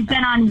girl that you've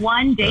been on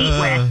one date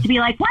with to be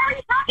like, why are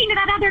you talking to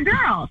that other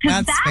girl?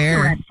 Because that's a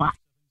red flag.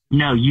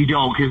 No, you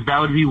don't, because that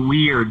would be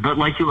weird. But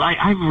like,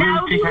 I really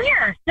that would be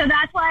weird. So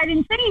that's why I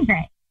didn't say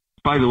anything.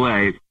 By the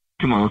way,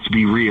 come on, let's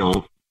be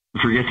real.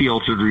 Forget the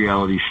altered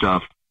reality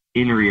stuff.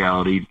 In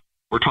reality,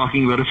 we're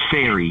talking about a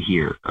fairy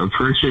here, a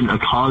person, a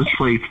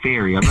cosplay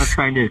fairy. I'm not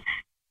trying to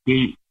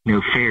date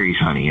fairies,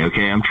 honey.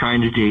 Okay, I'm trying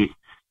to date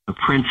a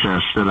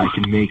princess that I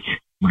can make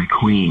my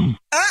queen.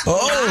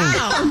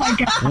 Oh my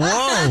God!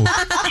 Whoa,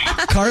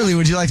 Carly,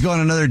 would you like to go on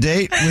another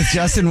date with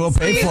Justin? We'll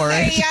pay for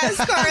it. Yes,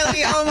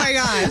 Carly. Oh my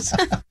gosh.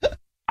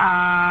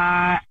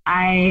 I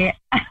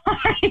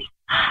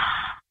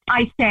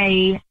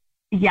say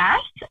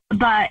yes,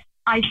 but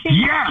I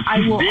think I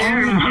will only.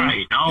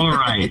 Right. All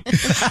right. It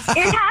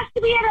has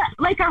to be at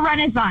a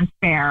Renaissance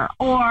fair,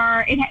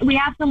 or we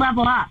have to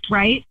level up,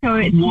 right? So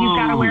you've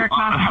got to wear a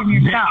costume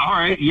yourself. All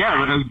right.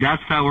 Yeah,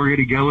 that's how we're going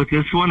to go with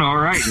this one. All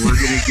right. We're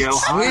going to go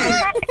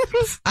high.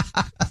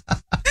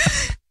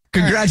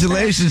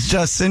 Congratulations,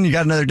 Justin. You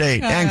got another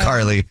date. And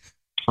Carly.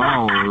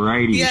 All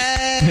righty.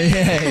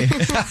 Yay.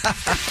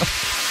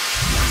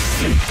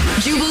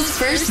 Jubal's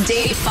first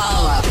date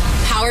follow-up.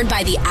 Powered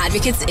by the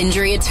Advocates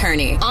Injury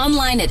Attorney.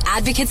 Online at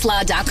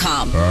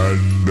advocateslaw.com.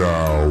 And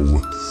now,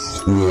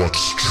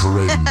 what's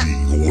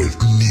trending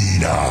with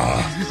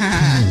Nina?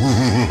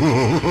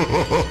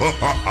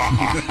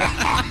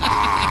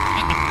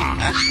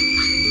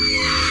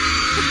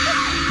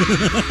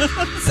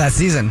 It's that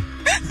season.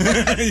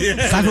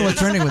 It's time for what's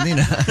trending with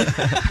Nina.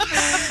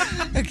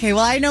 Okay,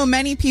 well, I know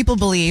many people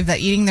believe that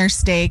eating their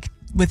steak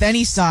with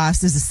any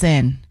sauce is a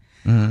sin.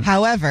 Mm-hmm.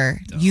 However,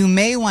 you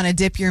may want to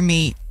dip your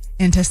meat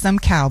into some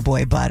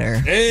cowboy butter.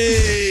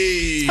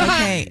 Hey!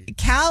 Okay,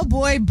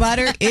 cowboy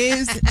butter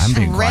is I'm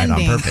being quiet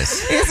trending. on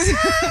purpose.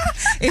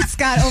 It's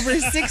got over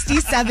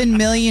 67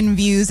 million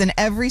views, and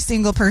every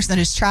single person that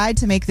has tried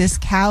to make this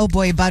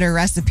cowboy butter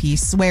recipe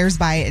swears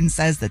by it and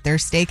says that their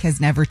steak has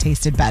never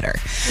tasted better.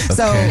 Okay.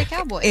 So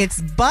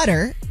it's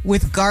butter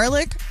with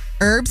garlic,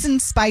 herbs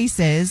and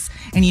spices,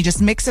 and you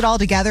just mix it all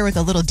together with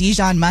a little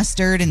Dijon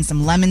mustard and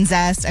some lemon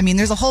zest. I mean,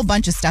 there's a whole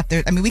bunch of stuff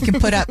there. I mean, we can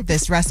put up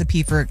this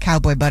recipe for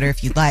cowboy butter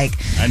if you'd like.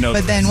 I know.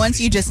 But then once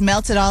you just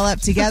melt it all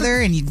up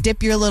together and you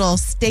dip your little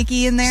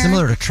steaky in there.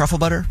 Similar to truffle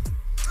butter?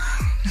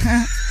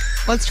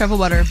 What's truffle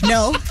butter?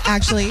 No,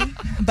 actually,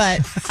 but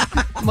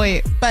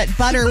wait, but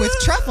butter with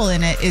truffle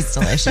in it is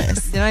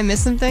delicious. Did I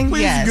miss something?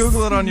 Please Yes.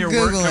 Google it on your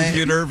Google work it.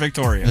 computer,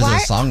 Victoria.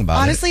 There's a song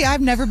about Honestly, I've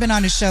never been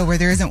on a show where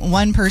there isn't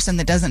one person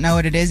that doesn't know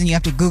what it is, and you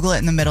have to Google it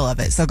in the middle of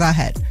it. So go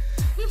ahead,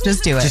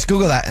 just do it. it. Just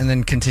Google that and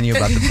then continue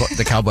about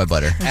the cowboy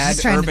butter. Add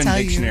trying to Urban tell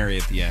you. Dictionary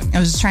at the end. I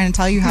was just trying to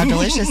tell you how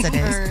delicious it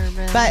is.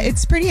 But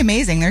it's pretty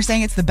amazing. They're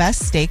saying it's the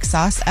best steak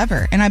sauce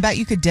ever. And I bet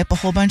you could dip a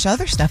whole bunch of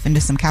other stuff into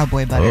some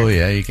cowboy butter. Oh,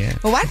 yeah, you can.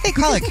 But why did they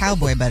call it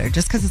cowboy butter?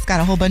 Just because it's got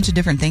a whole bunch of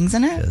different things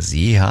in it?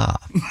 Yeehaw.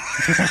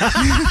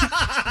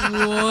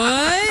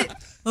 What?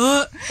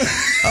 Oh,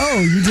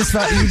 you just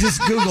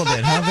Googled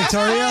it, huh,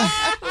 Victoria?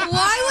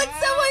 Why would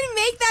someone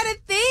make that a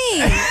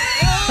thing?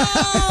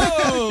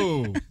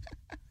 Oh!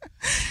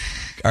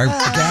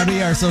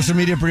 Gabby, our social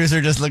media producer,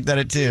 just looked at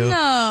it too.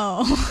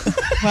 No.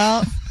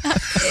 Well,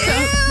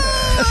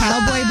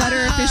 cowboy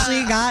butter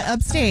officially got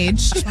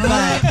upstaged,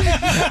 but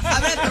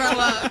I'm gonna throw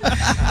up.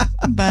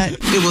 But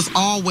it was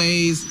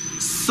always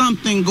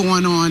something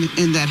going on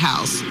in that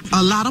house.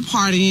 A lot of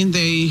partying.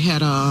 They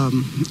had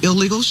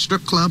illegal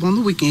strip club on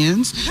the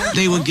weekends.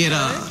 They would get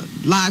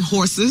live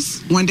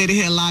horses. One day they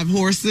had live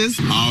horses.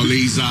 All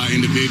these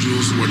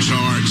individuals were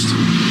charged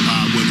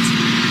with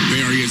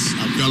various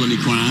felony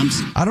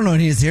crimes. I don't know who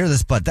needs to hear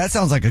this, but that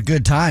sounds like a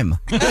good time.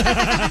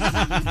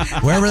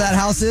 Wherever that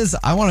house is,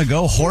 I want to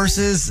go.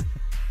 Horses,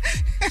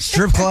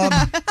 strip club,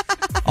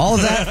 all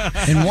of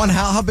that in one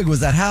house. How big was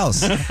that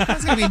house?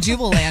 it's going to be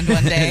Jubaland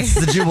one day. It's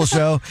the Jubal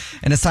Show,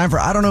 and it's time for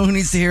I don't know who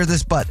needs to hear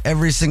this, but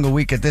every single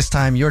week at this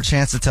time, your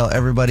chance to tell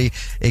everybody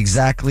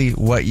exactly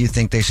what you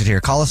think they should hear.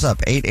 Call us up,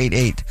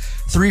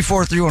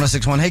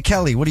 888-343-1061. Hey,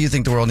 Kelly, what do you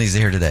think the world needs to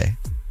hear today?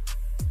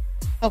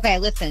 Okay,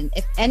 listen,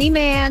 if any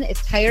man is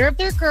tired of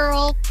their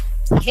girl,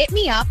 hit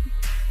me up.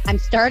 I'm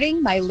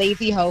starting my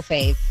lazy hoe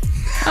phase.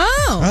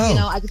 Oh. You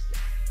know,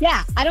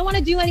 I don't want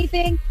to do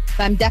anything,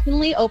 but I'm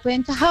definitely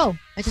open to hoe.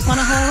 I just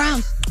want to hoe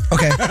around.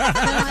 Okay.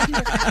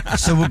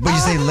 So, but you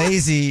say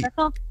lazy,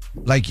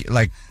 like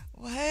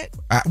what?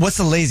 What's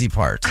the lazy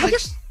part?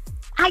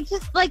 I'm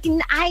just going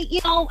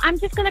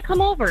to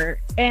come over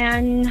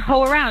and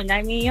hoe around.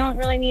 I mean, you don't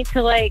really need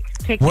to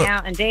take me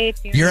out on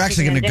dates. You're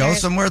actually going to go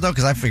somewhere though?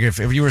 Because I figured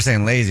if you were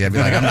saying lazy, I'd be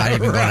like, I'm not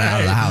even going out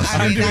of the house.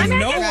 I'm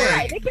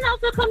right. They can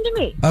also come to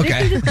me. Okay. They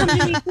can just come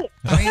to me too.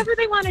 Whatever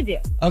they want to do.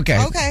 Okay.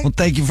 Well,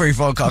 thank you for your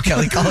phone call,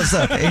 Kelly. Call us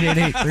up,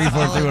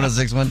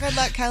 888-343-1061. Good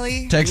luck,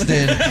 Kelly. Text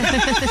in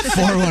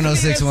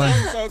 41061.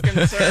 So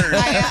concerned.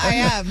 I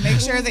am. Make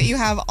sure that you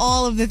have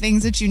all of the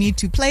things that you need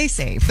to play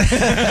safe.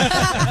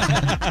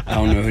 I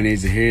don't know who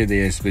needs to hear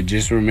this, but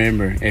just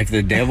remember, if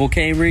the devil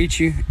can't reach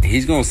you,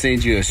 he's going to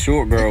send you a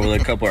short girl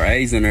with a couple of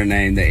A's in her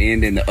name that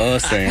end in the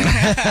sound.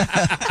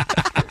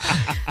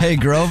 Hey,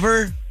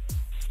 Grover?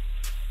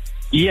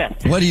 Yes.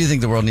 What do you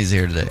think the world needs to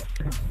hear today?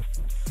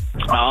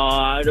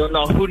 I don't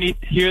know who needs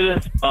to hear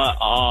this, but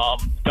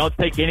don't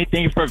take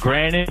anything for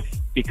granted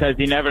because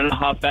you never know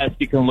how fast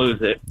you can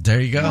lose it.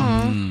 There you go.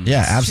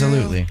 Yeah,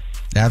 absolutely.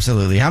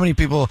 Absolutely. How many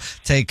people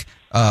take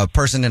a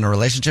person in a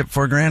relationship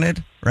for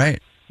granted,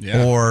 right?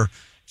 Yeah. Or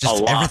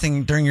just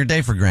everything during your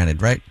day for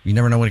granted, right? You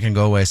never know when it can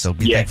go away, so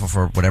be thankful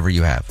for whatever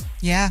you have.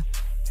 Yeah.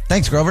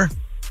 Thanks, Grover.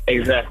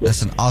 Exactly.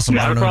 That's an awesome.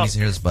 I don't know who needs to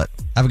hear this, but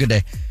have a good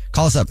day.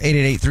 Call us up,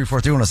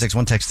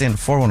 888-343-1061. Text in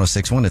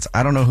 41061. It's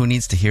I don't know who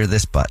needs to hear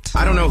this, but.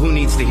 I don't know who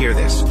needs to hear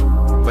this,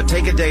 but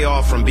take a day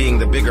off from being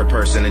the bigger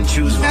person and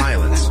choose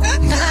violence.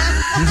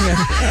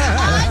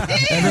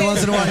 Every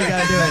once in a while, you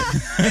got to do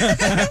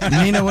it.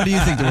 Nina, what do you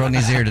think the world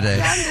needs to hear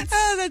today?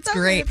 Oh, that's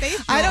great.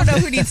 I don't know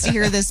who needs to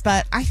hear this,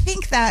 but I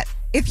think that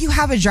if you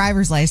have a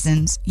driver's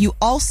license, you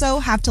also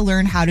have to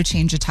learn how to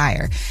change a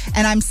tire.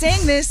 And I'm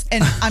saying this,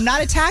 and I'm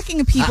not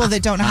attacking people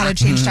that don't know how to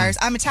change tires.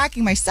 I'm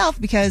attacking myself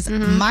because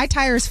my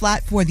tire is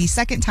flat for the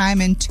second time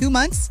in 2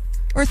 months.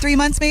 Or 3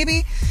 months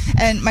maybe.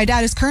 And my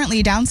dad is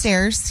currently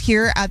downstairs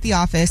here at the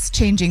office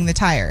changing the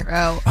tire. So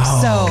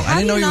I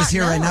didn't know he was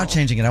here right now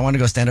changing it. I wanted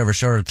to go stand over his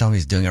shoulder and tell him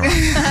he's doing it wrong.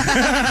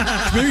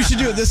 Maybe you should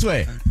do it this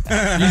way. You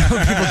know,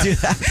 people do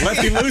that.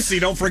 Lefty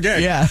loosey, don't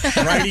forget. Yeah.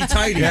 Righty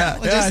tighty. Yeah,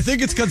 I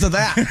think it's because of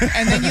that.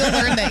 And then you'll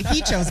learn that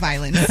he chose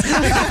violence.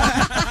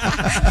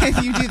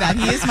 If you do that,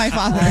 he is my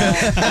father.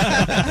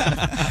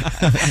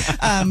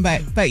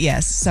 But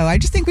yes, so I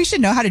just think we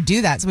should know how to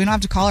do that so we don't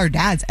have to call our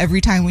dads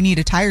every time we need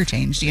a tire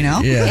changed, you know?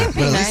 Yeah,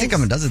 but at least he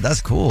comes and does it.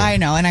 That's cool. I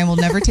know, and I will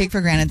never take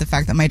for granted the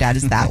fact that my dad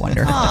is that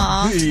wonderful.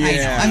 I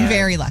know, I'm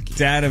very lucky.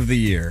 Dad of the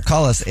year.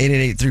 Call us,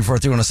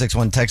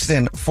 888-343-1061. Text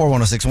in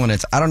 41061.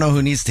 It's I don't know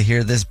who needs to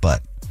hear this,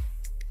 but.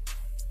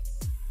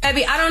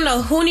 Baby, I don't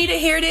know who need to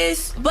hear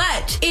this,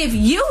 but if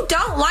you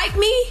don't like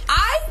me,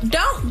 I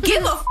don't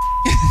give a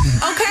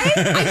okay?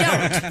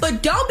 I don't.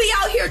 But don't be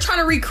out here trying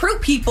to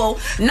recruit people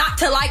not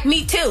to like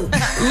me too. Let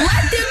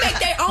them make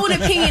their own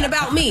opinion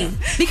about me.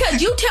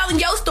 Because you telling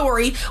your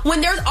story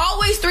when there's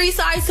always 3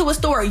 sides to a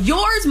story.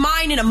 Yours,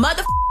 mine, and a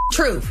mother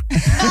truth.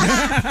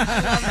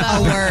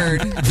 A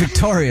word.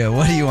 Victoria,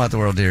 what do you want the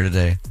world to hear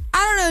today? I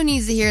don't know who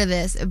needs to hear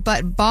this,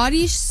 but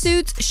body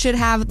suits should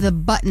have the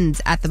buttons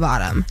at the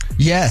bottom.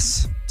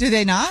 Yes. Do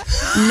they not?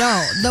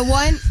 No. The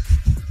one...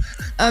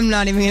 I'm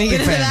not even going to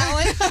get into that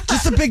one.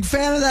 Just a big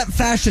fan of that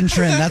fashion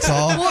trend, that's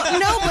all. Well,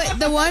 no, but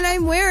the one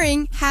I'm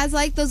wearing has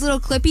like those little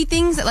clippy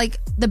things that like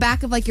the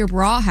back of like your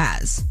bra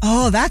has.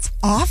 Oh, that's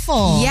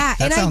awful. Yeah.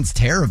 That sounds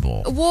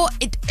terrible. Well,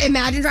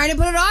 imagine trying to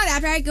put it on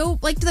after I go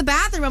like to the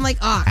bathroom. I'm like,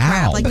 oh,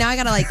 crap. Ow. Like now I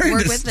got to like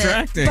work with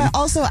it. But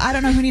also, I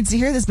don't know who needs to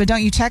hear this, but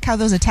don't you check how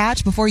those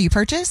attach before you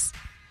purchase?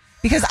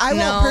 Because I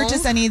won't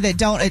purchase any that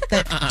don't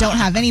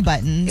have any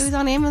buttons. It was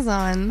on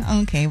Amazon.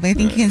 Okay, well I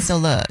think you can still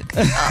look.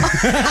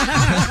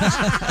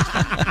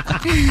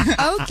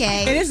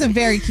 Okay. It is a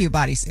very cute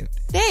bodysuit.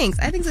 Thanks.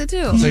 I think so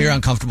too. So you're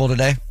uncomfortable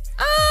today?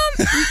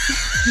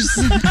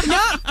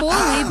 Not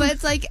fully, but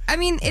it's like, I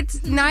mean,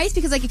 it's nice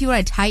because like if you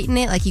want to tighten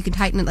it, like you can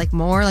tighten it like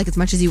more, like as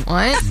much as you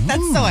want.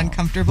 That's so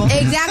uncomfortable.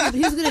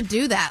 Exactly. But who's going to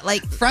do that?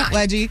 Like front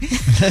wedgie.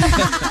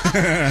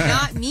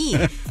 Not me.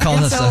 Call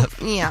us up.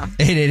 Yeah.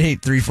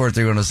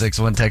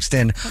 888-343-1061. Text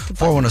in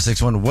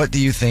 41061. What do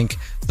you think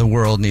the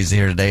world needs to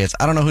hear today? It's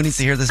I don't know who needs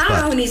to hear this, I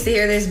don't know who needs to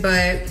hear this,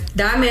 but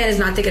that man is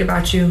not thinking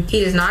about you.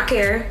 He does not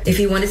care. If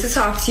he wanted to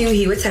talk to you,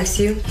 he would text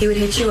you. He would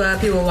hit you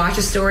up. He would watch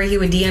a story. He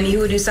would DM you. He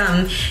would do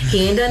something.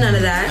 He ain't done none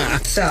of that.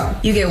 So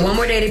you get one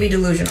more day to be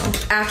delusional.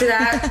 After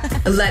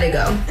that, let it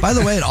go. By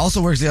the way, it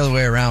also works the other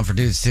way around for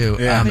dudes too.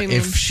 Yeah.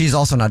 If she's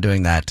also not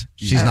doing that,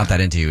 she's not that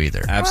into you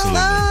either. Absolutely.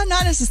 Well,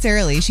 not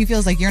necessarily. She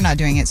feels like you're not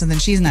doing it, so then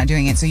she's not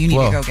doing it, so you need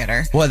to go get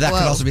her. Well, that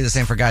could also be the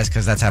same for guys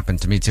because that's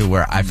happened to me too,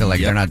 where I feel like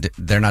they're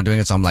not doing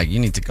it, so I'm like, you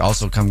need to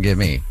also come get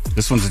me.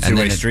 This one's a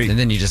two-way street, and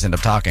then you just end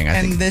up talking.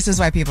 I think this is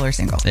why people are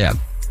single. Yeah.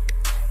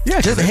 Yeah,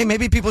 hey,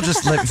 maybe people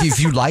just if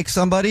you like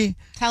somebody,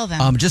 tell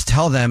them. Just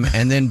tell them,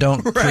 and then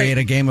don't create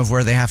a game of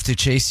where they have to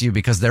chase you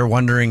because they're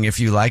wondering if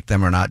you like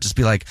them or not. Just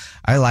be like,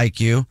 I like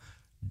you.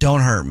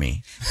 Don't hurt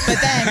me. But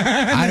then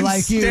I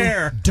like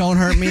you. Don't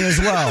hurt me as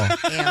well.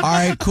 All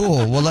right,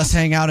 cool. Well, let's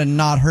hang out and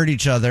not hurt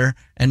each other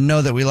and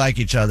know that we like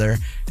each other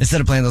instead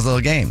of playing those little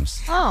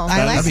games. Oh,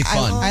 that'd be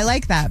fun. I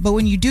like that. But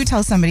when you do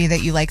tell somebody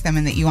that you like them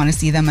and that you want to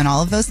see them and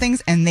all of those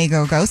things, and they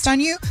go ghost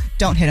on you,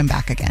 don't hit them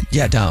back again.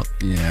 Yeah, don't.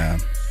 Yeah.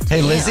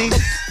 Hey, Lizzie.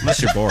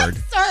 Unless you're bored.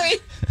 Sorry.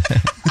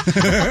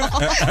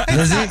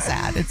 It's not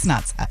sad. It's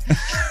not sad.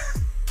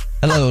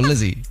 Hello,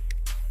 Lizzie.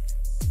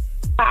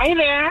 Hi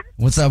there.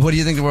 What's up? What do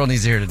you think the world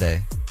needs to hear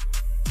today?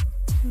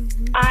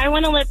 I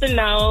want to let them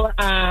know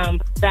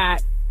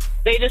that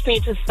they just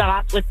need to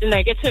stop with the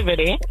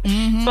negativity.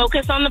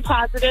 Focus on the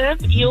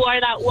positive. You are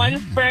that one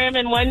sperm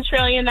in 1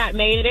 trillion that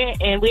made it,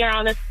 and we are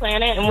on this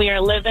planet, and we are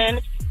living.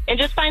 And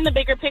just find the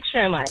bigger picture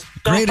in life.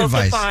 Don't Great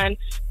focus advice.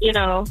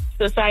 on,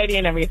 society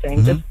and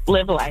everything. Just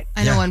live life.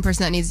 I know one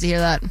person that needs to hear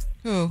that.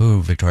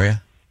 Ooh,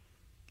 Victoria.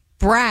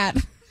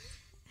 Brad.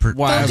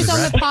 Why Focus was on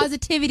that? the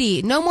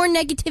positivity. No more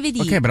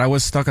negativity. Okay, but I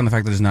was stuck on the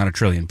fact that there's not 1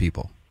 trillion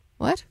people.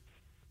 What?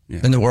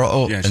 Yeah. In the world?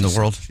 Oh, Yeah, in the she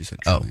world? said- she said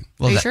oh, trillion.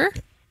 well, Are you that- sure?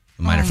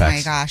 Minor Oh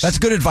facts. my gosh. That's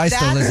good advice,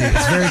 though, Lizzie.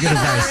 It's very good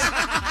advice.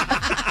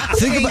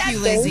 Thank you,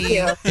 Lizzie.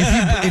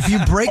 If you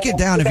break it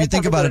down, if you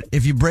think about it,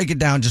 if you break it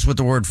down just with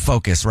the word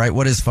focus, right?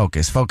 What is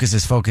focus? Focus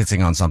is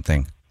focusing on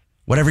something.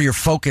 Whatever you're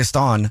focused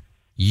on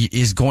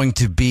is going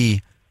to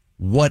be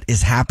what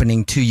is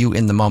happening to you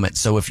in the moment.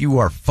 So if you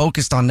are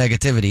focused on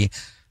negativity,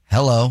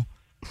 hello,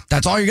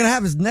 that's all you're going to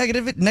have is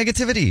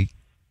negativity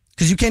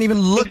because you can't even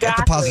look at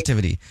the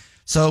positivity.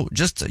 So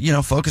just,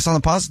 focus on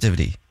the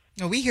positivity.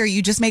 No, we hear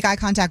you. Just make eye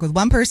contact with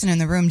one person in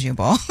the room,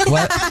 Jubal.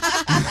 What?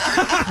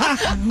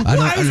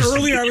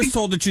 Earlier I was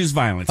told to choose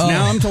violence.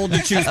 Now I'm told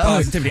to choose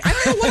positivity. I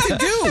don't know what to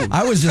do.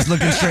 I was just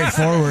looking straight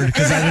forward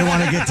because I didn't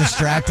want to get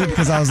distracted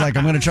because I was like,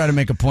 I'm going to try to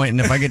make a point, and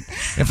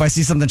if I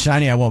see something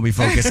shiny, I won't be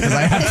focused because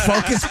I have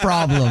focus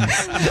problems.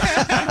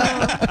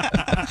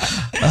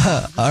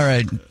 All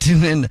right,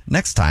 tune in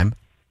next time,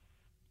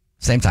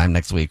 same time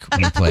next week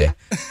when we play.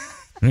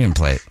 We're going to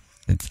play it.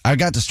 I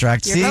got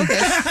distracted. See,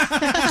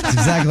 that's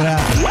exactly what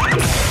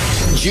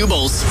happened.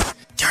 Jubal's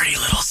dirty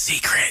little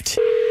secret.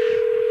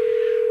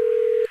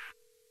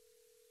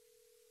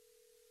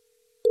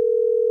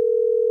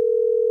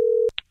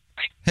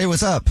 Hey,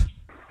 what's up?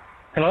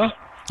 Hello?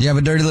 You have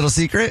a dirty little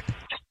secret?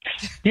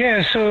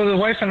 Yeah, so the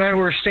wife and I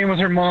were staying with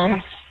her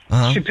mom.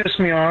 Uh-huh. She pissed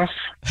me off.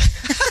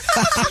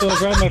 So I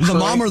grabbed my The spray.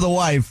 mom or the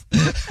wife?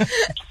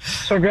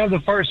 So I grabbed the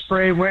fart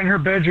spray, went in her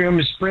bedroom,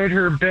 and sprayed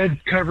her bed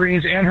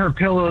coverings and her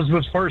pillows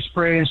with fart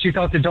spray, and she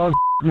thought the dog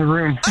in the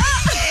room.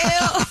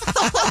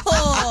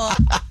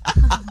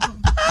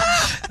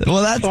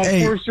 Well, that's so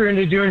I forced her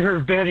into doing her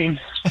bedding.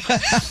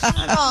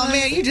 Oh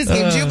man, you just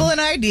gave Jubal an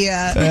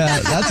idea. Yeah,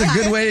 that's a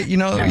good way. You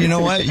know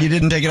what? You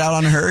didn't take it out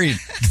on her,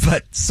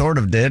 but sort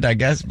of did, I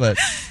guess. But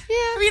Yeah,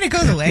 I mean, it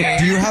goes away.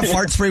 do you have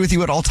fart spray with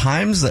you at all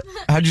times?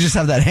 How'd you just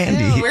have that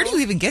handy? Where do you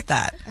even get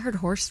that? I heard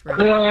horse spray.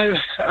 You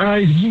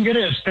can get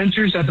it at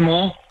Spencer's at the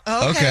mall.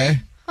 Okay.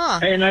 Huh.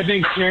 And I've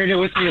been carrying it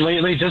with me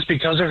lately just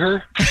because of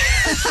her.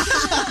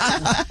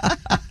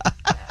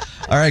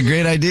 All right,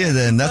 great idea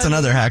then. That's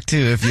another hack too.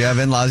 If you have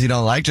in-laws you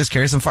don't like, just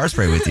carry some fart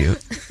spray with you.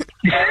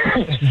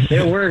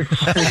 It works.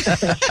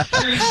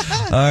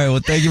 All right, well,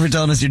 thank you for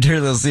telling us your dirty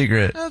little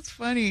secret. That's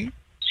funny.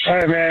 All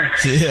right, man.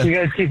 See ya. You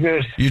guys keep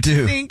good. You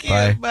too. Thank you.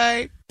 Bye.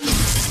 Bye.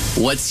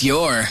 What's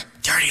your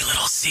dirty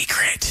little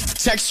secret?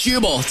 Text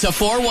Jubal to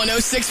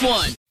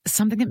 41061.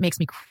 Something that makes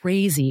me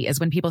crazy is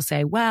when people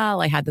say,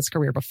 well, I had this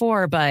career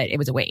before, but it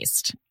was a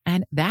waste.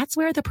 And that's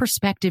where the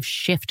perspective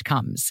shift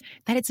comes,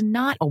 that it's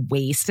not a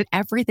waste, that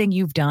everything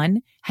you've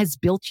done has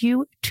built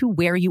you to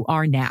where you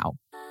are now.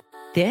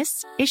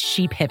 This is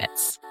She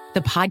Pivots,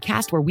 the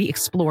podcast where we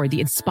explore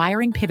the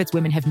inspiring pivots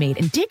women have made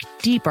and dig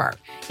deeper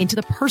into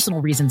the personal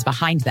reasons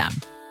behind them.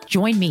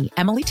 Join me,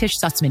 Emily Tish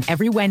Sussman,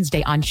 every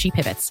Wednesday on She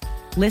Pivots.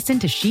 Listen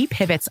to She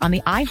Pivots on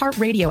the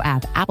iHeartRadio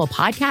app, Apple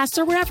Podcasts,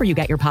 or wherever you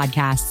get your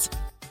podcasts.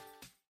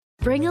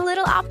 Bring a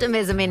little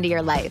optimism into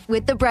your life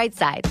with The Bright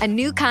Side, a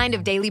new kind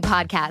of daily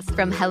podcast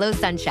from Hello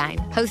Sunshine,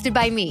 hosted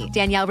by me,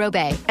 Danielle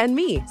Robay. And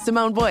me,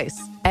 Simone Boyce.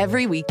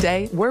 Every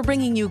weekday, we're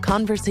bringing you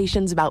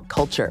conversations about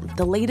culture,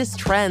 the latest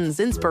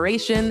trends,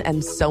 inspiration,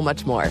 and so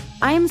much more.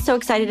 I am so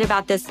excited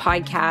about this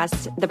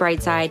podcast, The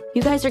Bright Side.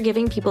 You guys are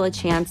giving people a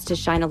chance to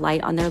shine a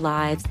light on their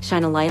lives,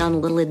 shine a light on a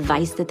little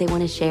advice that they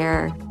want to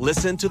share.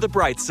 Listen to The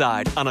Bright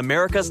Side on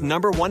America's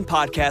 #1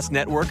 podcast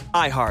network,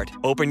 iHeart.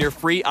 Open your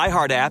free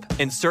iHeart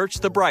app and search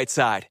The Bright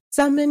Side.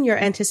 Summon your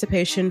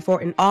anticipation for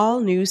an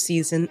all-new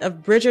season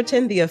of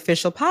Bridgerton, the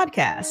official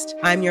podcast.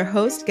 I'm your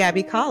host,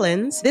 Gabby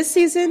Collins. This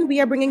season,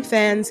 we are bringing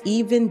fans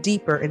even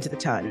deeper into the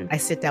ton. I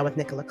sit down with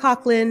Nicola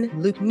Coughlan,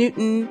 Luke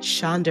Newton,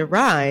 Shonda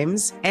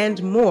Rhimes,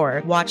 and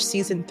more. Watch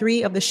season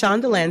 3 of the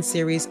Shondaland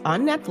series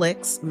on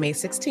Netflix, May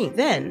 16th.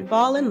 Then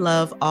fall in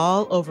love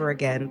all over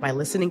again by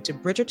listening to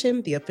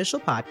Bridgerton, the official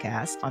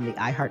podcast on the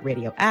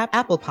iHeartRadio app,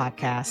 Apple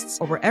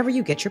Podcasts, or wherever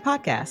you get your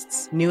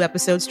podcasts. New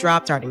episodes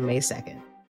drop starting May 2nd.